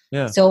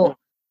 yeah. So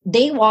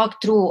they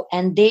walk through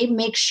and they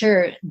make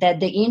sure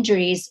that the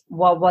injuries,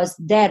 what was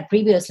there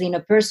previously in a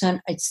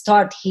person, it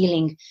start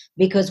healing.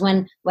 Because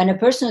when a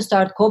person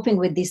start coping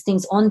with these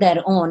things on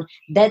their own,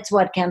 that's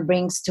what can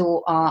brings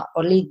to or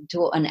lead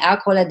to an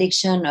alcohol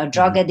addiction, a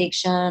drug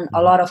addiction,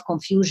 a lot of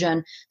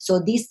confusion. So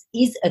this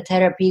is a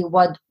therapy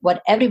what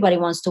everybody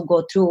wants to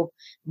go through,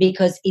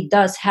 because it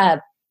does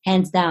have,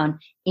 hands down.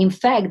 In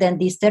fact, then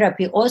this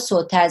therapy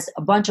also has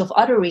a bunch of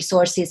other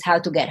resources: how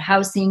to get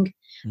housing,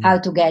 how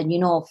to get,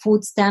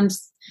 food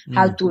stamps,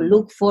 how to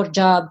look for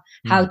job,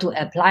 how to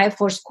apply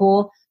for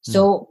school.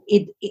 So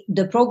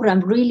the program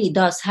really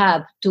does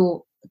help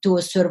to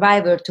a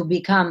survivor to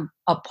become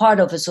a part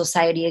of a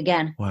society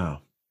again.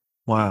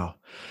 Wow.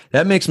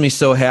 That makes me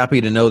so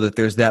happy to know that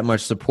there's that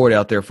much support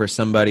out there for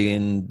somebody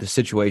in the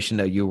situation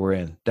that you were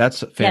in. That's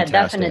fantastic.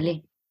 Yeah,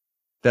 definitely.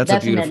 That's a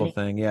beautiful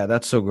thing. Yeah,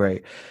 that's so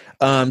great.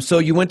 So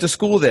you went to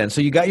school then. So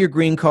you got your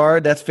green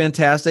card. That's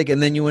fantastic.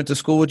 And then you went to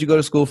school. What'd you go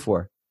to school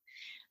for?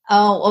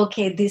 Oh,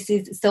 okay.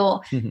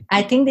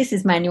 I think this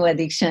is my new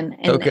addiction.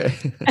 And okay.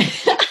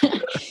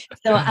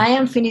 So I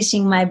am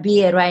finishing my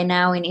BA right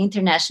now in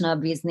international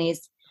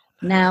business.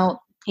 Now,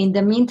 in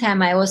the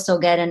meantime, I also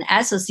get an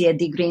associate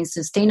degree in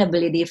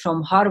sustainability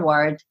from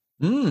Harvard.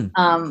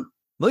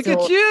 Look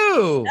at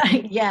you.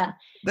 Yeah.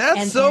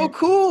 That's so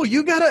cool.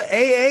 You got an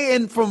AA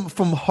and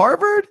from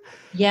Harvard?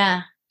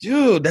 Yeah.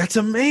 Dude, that's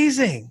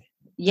amazing.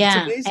 Yeah.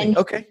 That's amazing.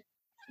 Okay.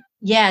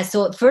 Yeah.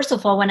 So first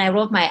of all, when I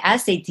wrote my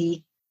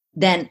SAT,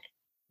 then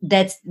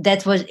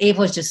it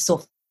was just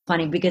so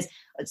funny, because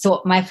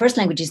so my first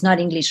language is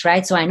not English,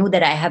 right? So I knew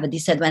that I have a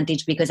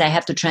disadvantage because I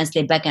have to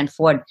translate back and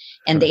forth,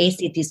 and the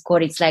ACT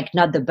score, it's like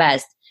not the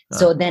best.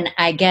 So then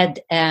I get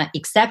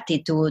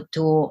accepted to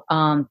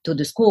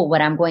the school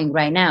where I'm going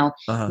right now.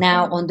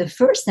 Now on the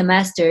first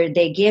semester,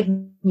 they gave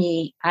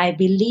me, I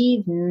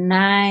believe,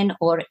 9,000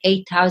 or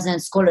 8,000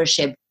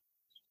 scholarship.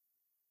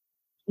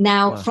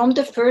 Now from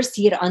the first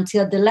year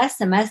until the last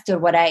semester,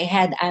 what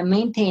I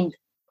maintained.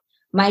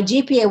 My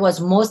GPA was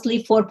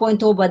mostly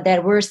 4.0, but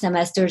there were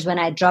semesters when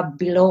I dropped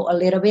below a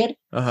little bit.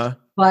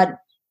 But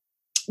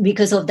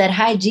because of that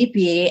high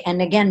GPA,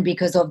 and again,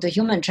 because of the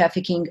human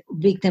trafficking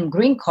victim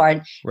green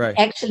card,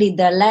 actually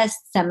the last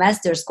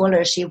semester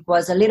scholarship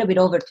was a little bit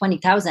over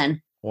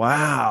 20,000.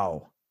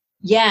 Wow.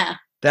 Yeah.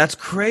 That's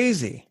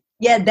crazy.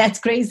 Yeah, that's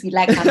crazy.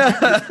 Like,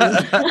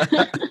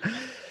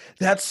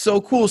 that's so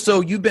cool.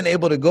 So you've been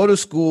able to go to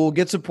school,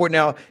 get support.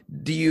 Now,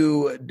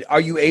 are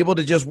you able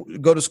to just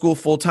go to school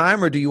full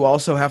time, or do you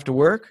also have to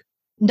work?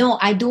 No,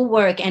 I do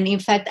work. And in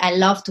fact, I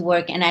love to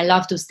work and I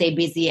love to stay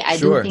busy. I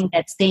do think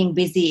that staying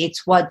busy,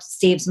 it's what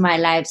saves my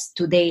life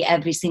today,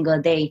 every single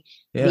day.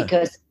 Yeah.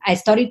 Because I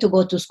started to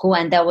go to school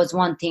and that was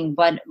one thing,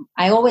 but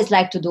I always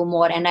like to do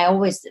more. And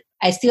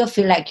I still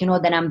feel like,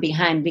 that I'm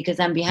behind, because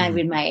I'm behind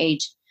with my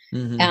age.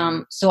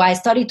 So I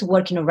started to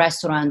work in a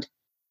restaurant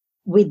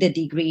with the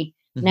degree.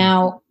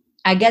 Now,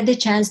 I get the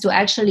chance to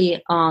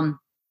actually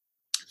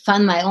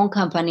fund my own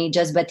company,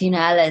 Just Bettina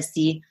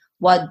LLC,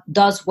 what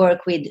does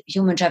work with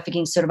human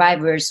trafficking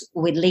survivors,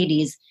 with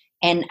ladies.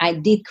 And I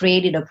did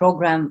created a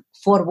program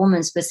for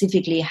women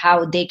specifically,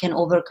 how they can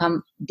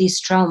overcome this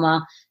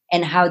trauma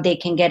and how they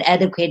can get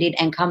educated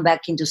and come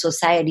back into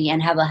society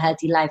and have a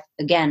healthy life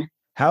again.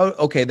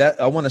 Okay,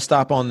 that I want to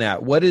stop on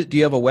that. Do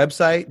you have a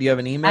website? Do you have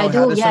an email? I do,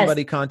 How does yes.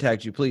 somebody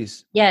contact you,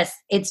 please? Yes,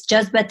 it's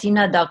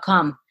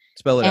justbettina.com.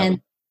 Spell it out.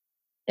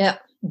 And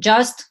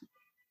just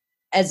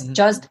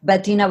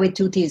Bettina with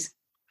 2 T's.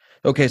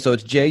 Okay, so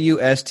it's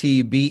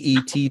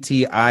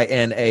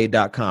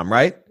JustBettina.com,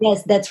 right?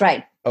 Yes, that's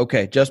right.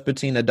 Okay,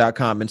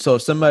 justbettina.com. And so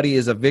if somebody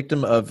is a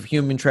victim of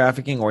human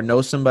trafficking or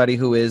knows somebody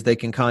who is, they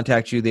can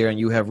contact you there and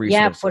you have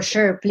resources. Yeah, for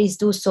sure. Please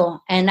do so.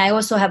 And I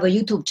also have a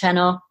YouTube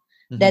channel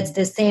that's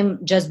the same,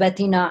 Just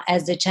Bettina,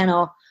 as the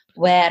channel,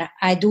 where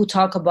I do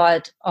talk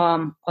about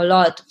a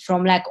lot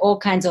from like all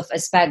kinds of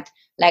aspects,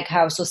 like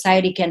how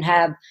society can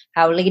have,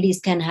 how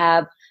ladies can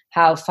have,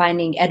 how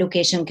finding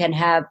education can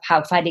have,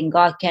 how finding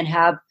God can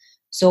have.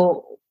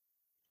 So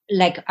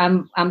like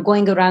I'm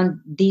going around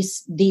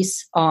this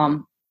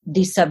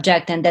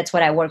subject, and that's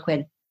what I work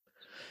with.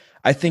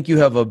 I think you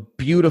have a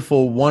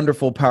beautiful,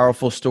 wonderful,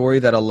 powerful story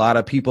that a lot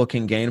of people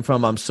can gain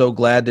from. I'm so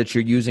glad that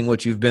you're using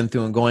what you've been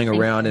through and going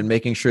around and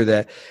making sure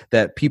that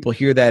people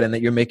hear that and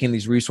that you're making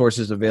these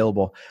resources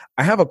available.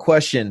 I have a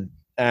question.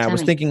 I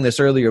was thinking this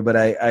earlier, but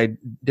I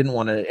didn't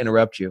want to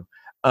interrupt you.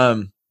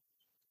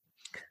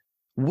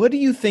 What do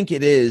you think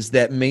it is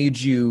that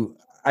made you?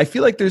 I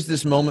feel like there's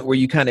this moment where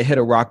you kind of hit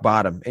a rock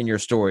bottom in your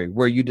story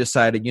where you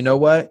decided, you know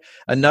what,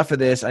 enough of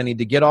this. I need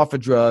to get off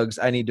of drugs.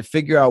 I need to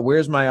figure out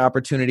where's my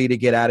opportunity to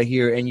get out of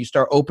here. And you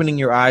start opening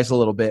your eyes a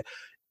little bit.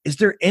 Is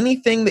there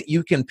anything that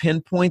you can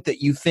pinpoint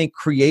that you think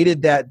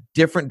created that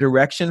different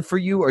direction for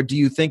you? Or do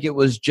you think it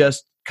was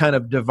just kind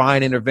of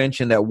divine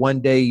intervention that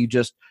one day you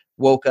just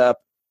woke up,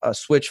 a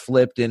switch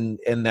flipped, and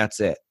that's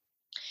it?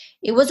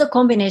 It was a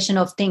combination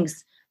of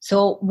things.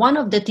 So one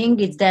of the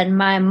things is that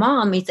my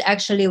mom is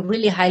actually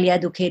really highly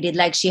educated.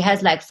 Like she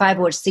has like 5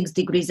 or 6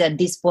 degrees at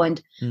this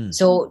point.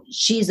 So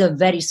she's a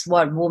very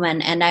smart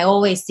woman. And I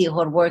always see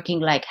her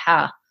working like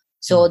her.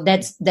 So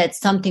that's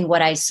something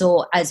what I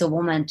saw as a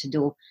woman to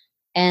do.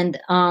 And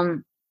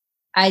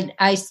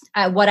I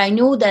what I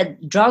knew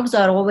that drugs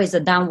are always a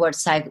downward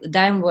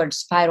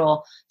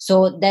spiral.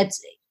 So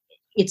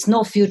it's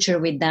no future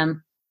with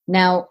them.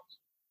 Now,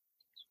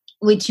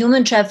 with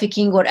human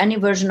trafficking or any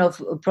version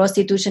of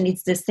prostitution,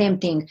 it's the same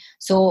thing.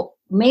 So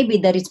maybe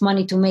there is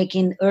money to make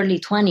in early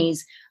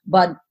 20s,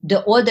 but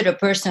the older a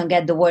person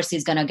get, the worse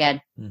it's going to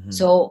get.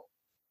 So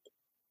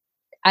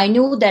I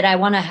knew that I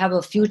want to have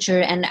a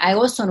future, and I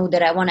also knew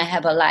that I want to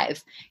have a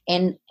life.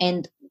 And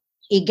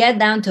it got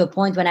down to a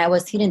point when I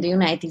was here in the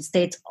United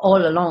States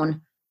all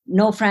alone,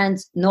 no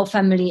friends, no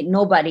family,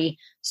 nobody.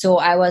 So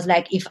I was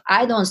like, if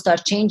I don't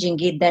start changing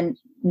it, then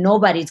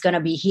nobody's going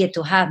to be here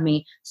to have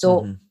me.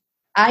 So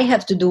I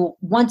have to do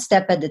one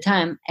step at a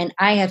time, and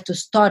I have to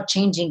start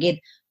changing it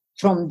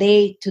from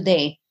day to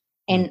day.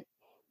 And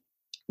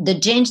the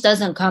change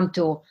doesn't come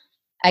to,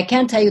 I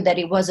can't tell you that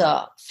it was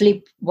a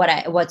flip,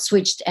 what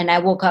switched, and I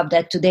woke up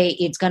that today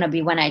it's going to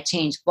be when I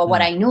change. But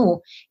what I knew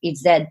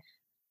is that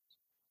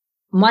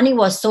money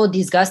was so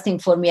disgusting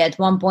for me at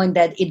one point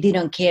that it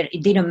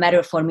didn't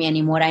matter for me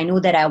anymore. I knew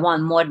that I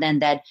want more than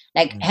that.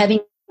 Like having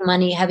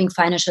money, having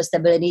financial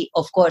stability,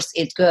 of course,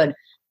 it's good.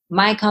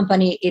 My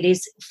company, it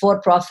is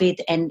for profit,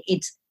 and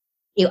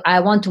I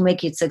want to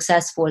make it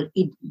successful.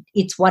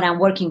 It's what I'm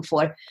working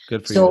for.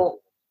 Good for so you.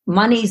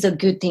 Money is a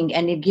good thing,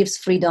 and it gives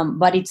freedom,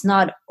 but it's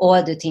not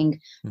all the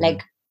thing.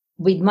 Like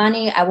with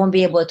money, I won't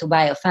be able to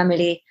buy a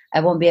family.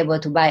 I won't be able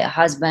to buy a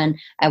husband.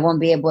 I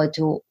won't be able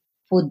to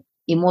put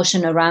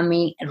emotion around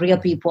me, real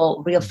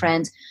people, real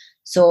friends.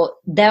 So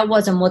that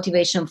was a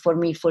motivation for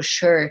me for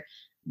sure,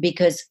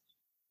 because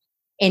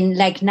and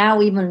like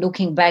now, even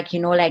looking back,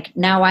 like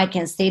now I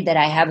can say that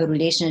I have a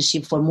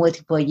relationship for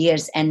multiple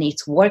years and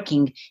it's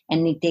working,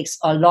 and it takes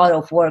a lot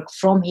of work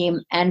from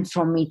him and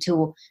from me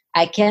too.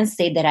 I can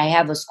say that I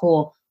have a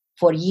school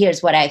for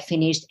years what I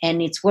finished, and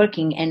it's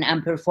working, and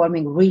I'm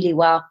performing really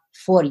well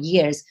for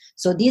years.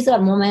 So these are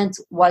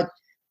moments when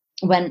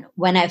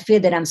I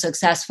feel that I'm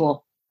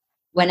successful.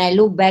 When I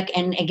look back,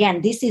 and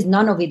again,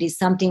 none of it is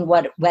something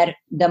where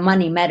the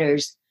money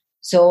matters.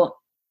 So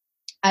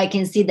I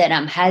can see that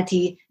I'm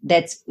healthy.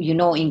 That's,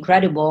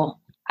 incredible.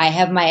 I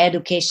have my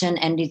education,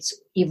 and it's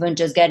even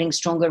just getting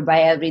stronger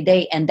by every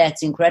day. And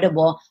that's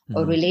incredible.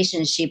 A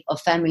relationship, a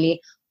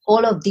family,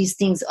 all of these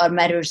things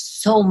matters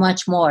so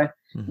much more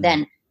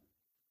than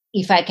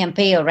if I can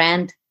pay a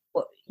rent.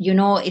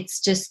 It's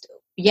just,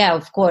 yeah,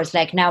 of course,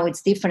 like now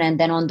it's different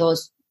than on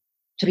those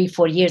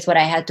 3-4 years what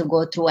I had to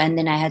go through, and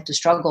then I had to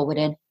struggle with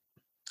it.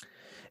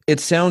 It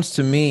sounds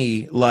to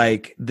me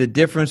like the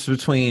difference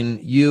between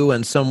you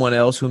and someone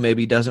else who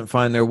maybe doesn't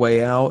find their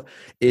way out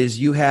is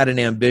you had an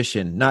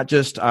ambition, not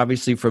just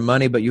obviously for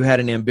money, but you had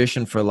an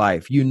ambition for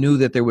life. You knew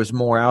that there was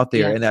more out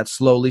there, and that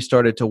slowly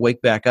started to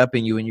wake back up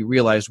in you, and you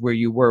realized where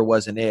you were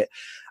wasn't it.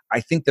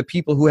 I think the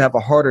people who have a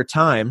harder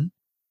time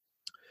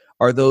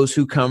are those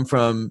who come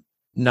from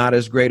not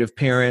as great of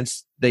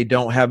parents. They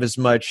don't have as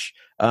much,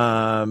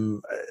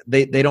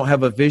 they don't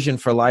have a vision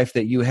for life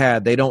that you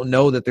had. They don't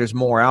know that there's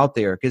more out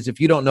there. Because if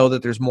you don't know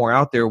that there's more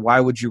out there, why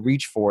would you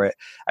reach for it?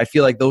 I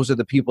feel like those are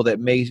the people that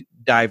may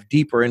dive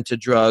deeper into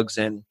drugs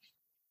and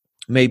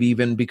maybe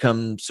even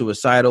become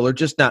suicidal or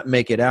just not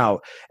make it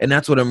out. And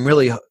that's what I'm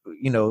really,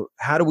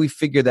 how do we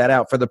figure that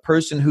out? For the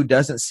person who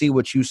doesn't see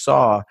what you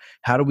saw,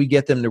 how do we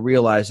get them to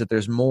realize that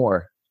there's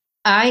more?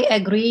 I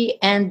agree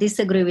and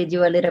disagree with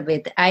you a little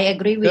bit. I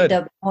agree with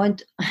the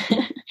point.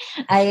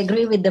 I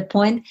agree with the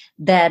point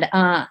that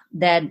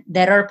that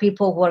there are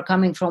people who are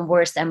coming from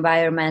worse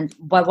environment.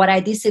 But what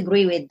I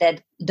disagree with,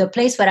 that the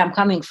place where I'm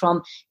coming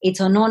from, it's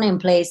a non-name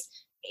place.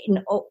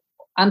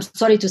 I'm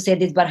sorry to say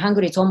this, but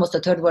Hungary is almost a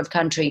third world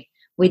country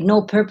with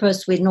no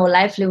purpose, with no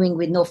life living,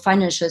 with no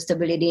financial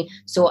stability.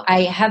 So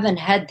I haven't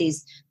had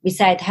this.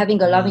 Besides having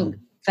a loving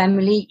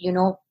family,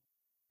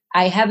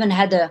 I haven't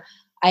had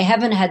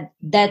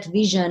that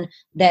vision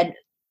that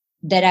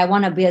I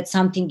want to build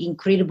something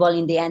incredible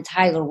in the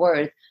entire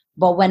world.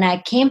 But when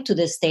I came to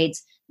the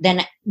States,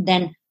 then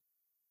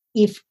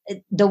if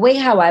the way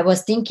how I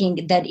was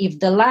thinking, that if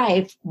the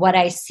life, what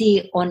I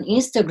see on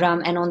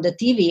Instagram and on the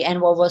TV and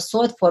what was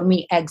sold for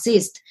me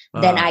exists,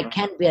 then I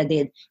can build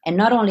it. And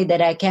not only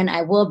that I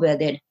will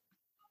build it.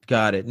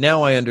 Got it.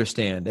 Now I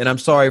understand. And I'm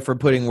sorry for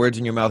putting words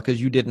in your mouth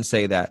because you didn't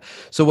say that.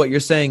 So what you're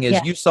saying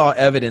is you saw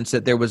evidence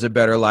that there was a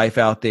better life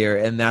out there,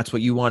 and that's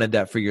what you wanted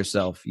that for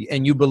yourself.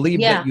 And you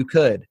believed that you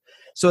could.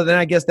 So then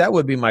I guess that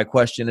would be my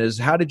question is,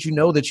 how did you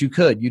know that you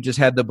could? You just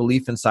had the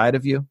belief inside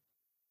of you?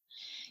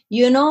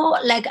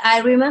 Like I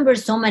remember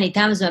so many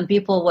times when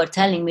people were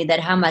telling me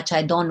that how much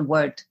I don't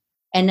work.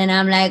 And then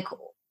I'm like,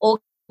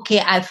 okay,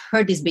 I've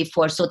heard this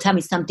before. So tell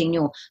me something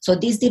new. So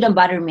this didn't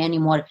bother me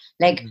anymore.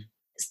 Like,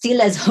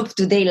 still as of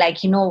today,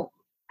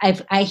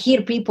 I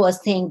hear people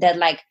saying that,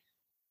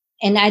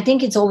 and I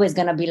think it's always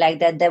going to be like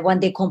that when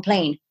they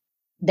complain,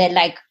 that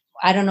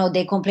I don't know,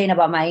 they complain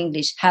about my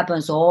English,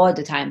 happens all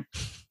the time.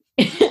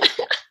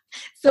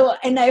 So,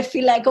 and I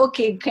feel like,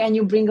 okay, can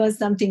you bring us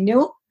something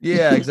new?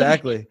 Yeah,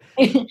 exactly.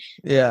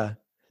 Yeah.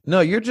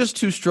 No, you're just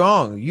too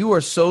strong. You are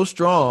so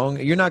strong.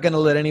 You're not going to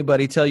let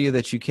anybody tell you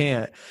that you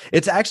can't.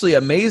 It's actually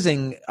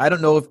amazing. I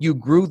don't know if you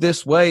grew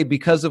this way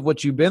because of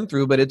what you've been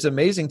through, but it's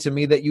amazing to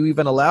me that you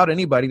even allowed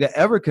anybody to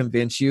ever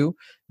convince you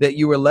that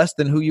you were less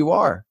than who you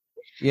are.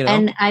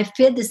 And I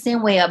feel the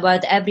same way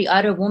about every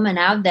other woman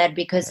out there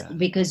because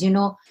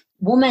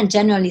women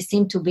generally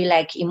seem to be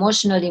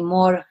emotionally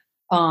more,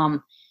 how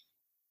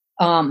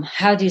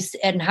do you,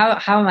 and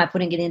how am I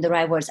putting it in the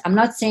right words? I'm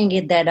not saying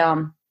it that,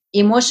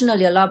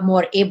 emotionally a lot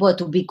more able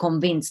to be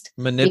convinced,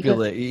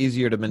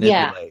 easier to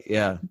manipulate.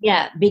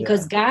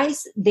 Because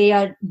guys,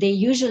 they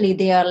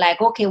usually are like,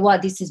 okay, well,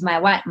 this is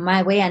my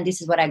way and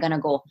this is what I'm gonna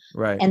go,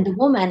 right? And the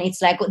woman,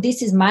 it's like,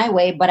 this is my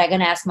way, but I'm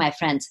gonna ask my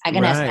friends, I'm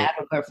gonna ask my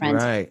other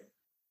girlfriends, right?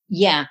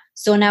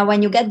 So now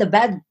when you get the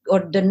bad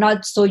or the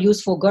not so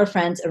useful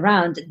girlfriends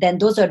around, then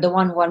those are the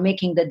ones who are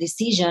making the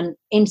decision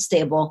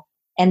unstable.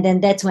 And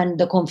then that's when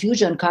the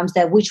confusion comes,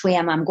 that which way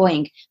am I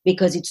going?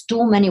 Because it's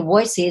too many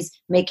voices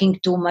making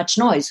too much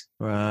noise.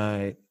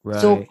 Right.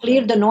 So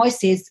clear the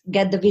noises,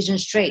 get the vision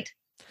straight.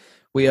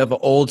 We have an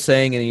old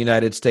saying in the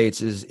United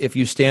States is, if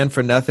you stand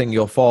for nothing,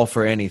 you'll fall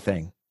for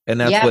anything. And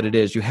that's what it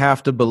is. You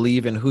have to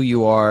believe in who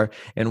you are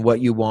and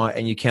what you want.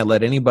 And you can't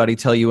let anybody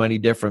tell you any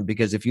different,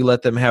 because if you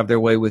let them have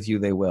their way with you,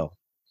 they will.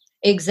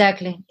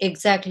 Exactly.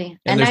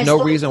 And there's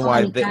no reason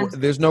why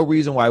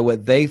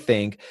what they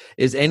think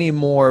is any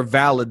more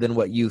valid than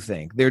what you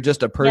think. They're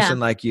just a person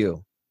like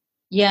you.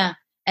 Yeah.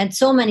 And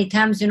so many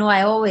times,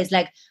 I always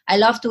I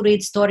love to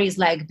read stories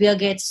like Bill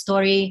Gates'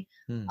 story,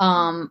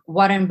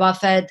 Warren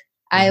Buffett.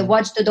 I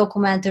watch the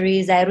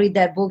documentaries, I read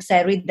their books,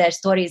 I read their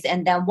stories.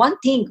 And then one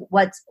thing,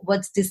 what's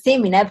the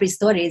same in every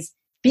story is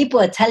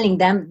people are telling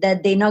them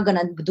that they're not going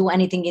to do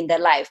anything in their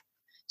life.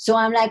 So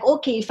I'm like,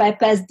 okay, if I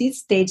pass this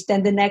stage,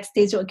 then the next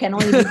stage can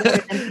only be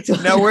better than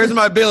this. Now, where's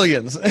my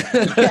billions?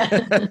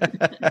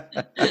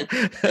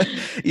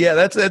 Yeah,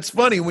 that's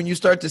funny when you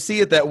start to see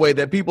it that way,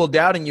 that people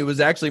doubting you is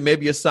actually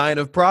maybe a sign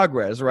of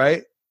progress,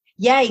 right?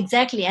 Yeah,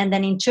 exactly. And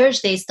then in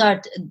church, they are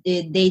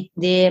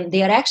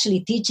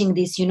actually teaching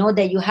this,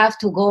 that you have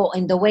to go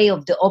in the way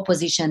of the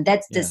opposition.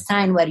 That's the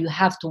sign where you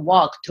have to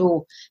walk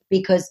through,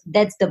 because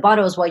that's the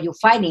battles where you're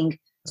fighting.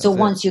 So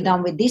once you're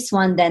done with this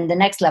one, then the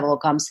next level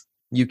comes.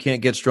 You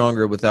can't get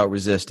stronger without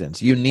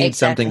resistance. You need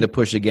something to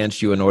push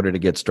against you in order to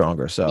get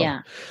stronger. So you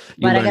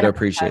learn to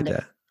appreciate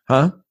that.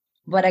 Huh?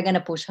 But I'm going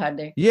to push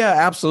harder. Yeah,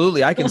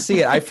 absolutely. I can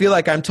see it. I feel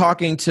like I'm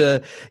talking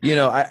to,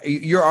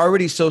 you're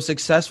already so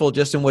successful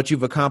just in what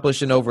you've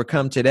accomplished and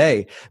overcome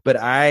today. But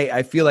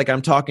I feel like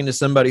I'm talking to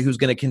somebody who's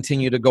going to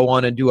continue to go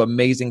on and do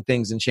amazing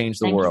things and change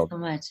the world.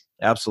 Thank you so much.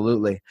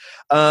 Absolutely.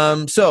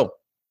 So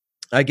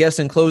I guess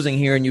in closing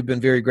here, and you've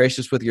been very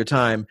gracious with your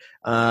time,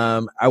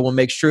 I will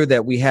make sure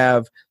that we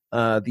have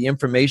the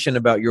information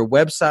about your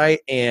website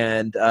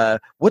and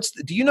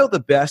do you know the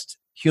best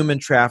human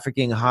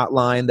trafficking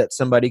hotline that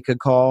somebody could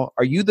call?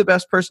 Are you the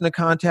best person to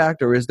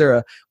contact, or is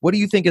there what do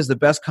you think is the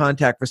best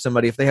contact for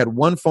somebody? If they had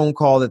one phone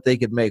call that they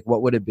could make,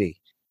 what would it be?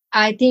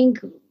 I think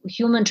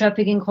human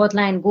trafficking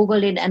hotline,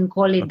 Google it and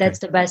call it. Okay. That's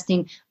the best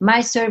thing.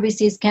 My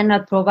services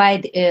cannot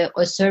provide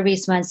a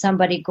service when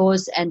somebody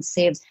goes and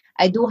saves.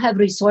 I do have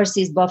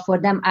resources, but for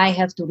them, I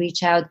have to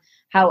reach out.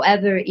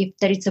 However, if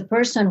there is a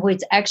person who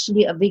is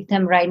actually a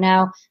victim right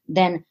now,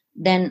 then,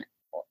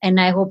 and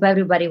I hope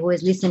everybody who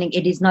is listening,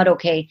 it is not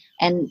okay.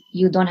 And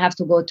you don't have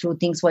to go through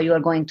things what you are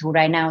going through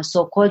right now.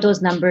 So call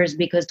those numbers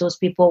because those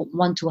people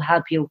want to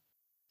help you.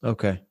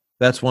 Okay.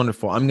 That's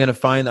wonderful. I'm going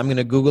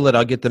to Google it.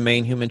 I'll get the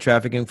main human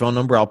trafficking phone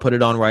number. I'll put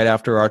it on right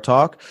after our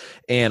talk,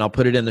 and I'll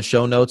put it in the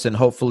show notes. And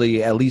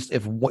hopefully, at least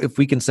if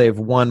we can save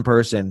one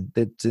person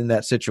that's in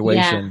that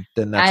situation,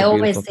 then that's I a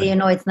always beautiful say,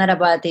 thing. it's not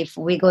about if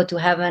we go to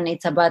heaven.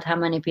 It's about how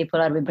many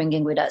people are we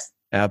bringing with us.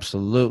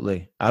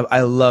 Absolutely.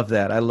 I love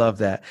that. I love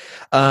that.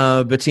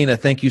 Bettina,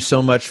 thank you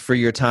so much for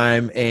your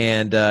time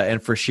and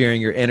for sharing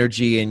your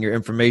energy and your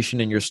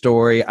information and your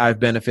story. I've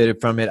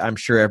benefited from it. I'm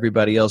sure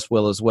everybody else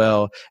will as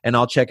well. And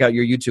I'll check out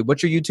your YouTube.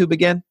 What's your YouTube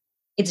again?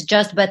 It's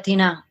just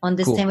Bettina on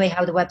the Cool. same way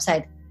how the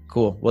website.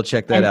 Cool. We'll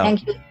check that out.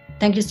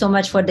 Thank you so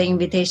much for the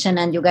invitation.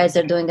 And you guys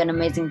are doing an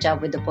amazing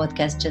job with the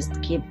podcast.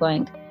 Just keep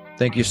going.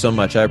 Thank you so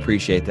much. I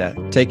appreciate that.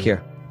 Take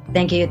care.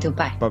 Thank you, you too.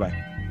 Bye.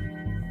 Bye-bye.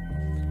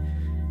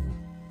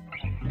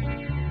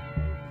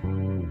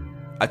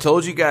 I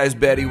told you guys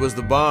Betty was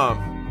the bomb.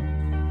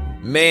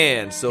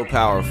 Man, so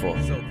powerful.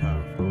 So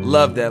powerful.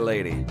 Love that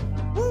lady.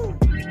 Woo.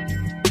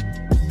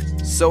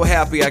 So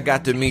happy I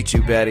got to meet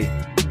you, Betty.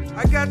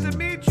 I got to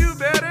meet you,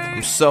 Betty.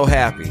 I'm so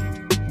happy.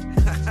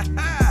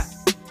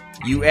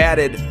 You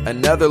added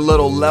another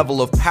little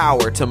level of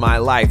power to my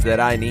life that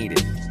I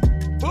needed.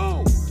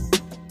 Boom.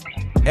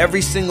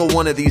 Every single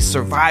one of these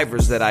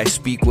survivors that I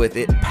speak with,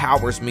 it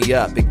powers me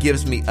up. It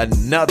gives me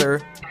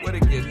another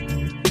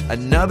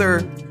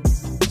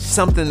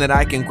something that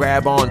I can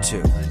grab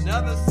onto.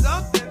 Another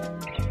something.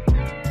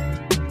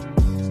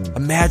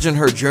 Imagine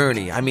her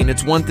journey. I mean,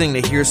 it's one thing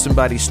to hear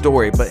somebody's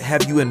story, but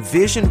have you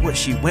envisioned what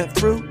she went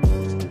through?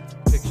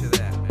 Picture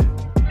that,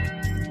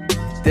 man.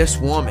 This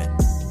woman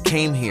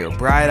came here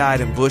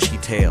bright-eyed and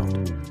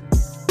bushy-tailed,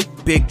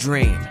 big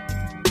dream,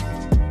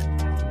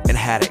 and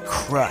had it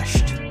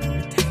crushed.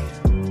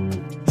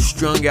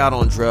 Strung out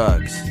on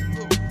drugs,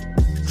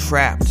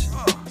 trapped,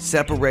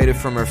 separated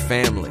from her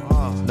family,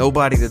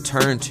 nobody to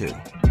turn to.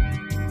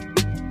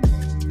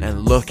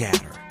 And look at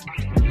her.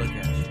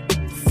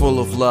 Full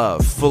of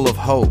love, full of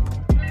hope.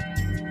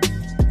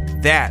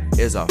 That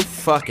is a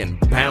fucking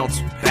bounce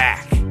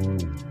back.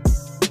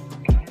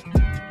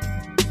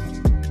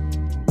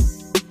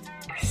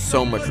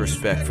 So much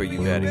respect for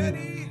you,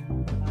 Betty.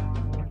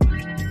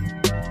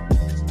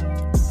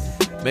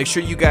 Make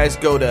sure you guys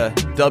go to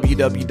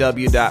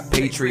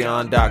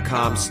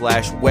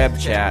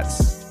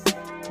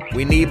www.patreon.com/webchats.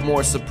 We need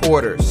more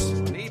supporters.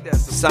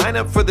 Sign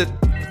up for the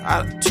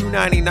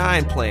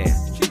 $2.99 plan.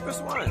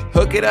 Cheapest one.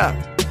 Hook it up.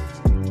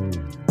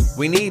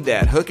 We need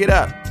that. Hook it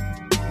up.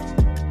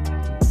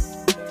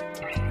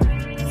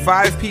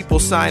 5 people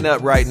sign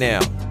up right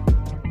now.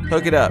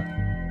 Hook it up.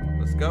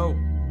 Let's go.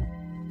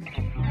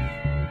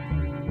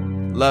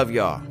 Love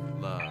y'all.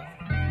 Love.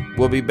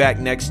 We'll be back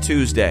next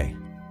Tuesday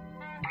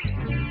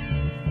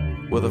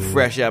with a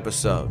fresh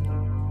episode.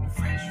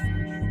 Fresh.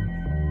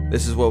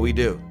 This is what we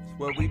do. It's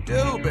what we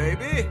do,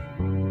 baby.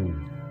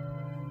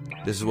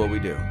 This is what we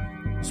do.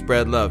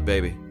 Spread love,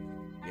 baby.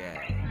 Yeah.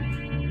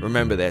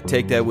 Remember that.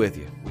 Take that with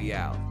you. We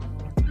out.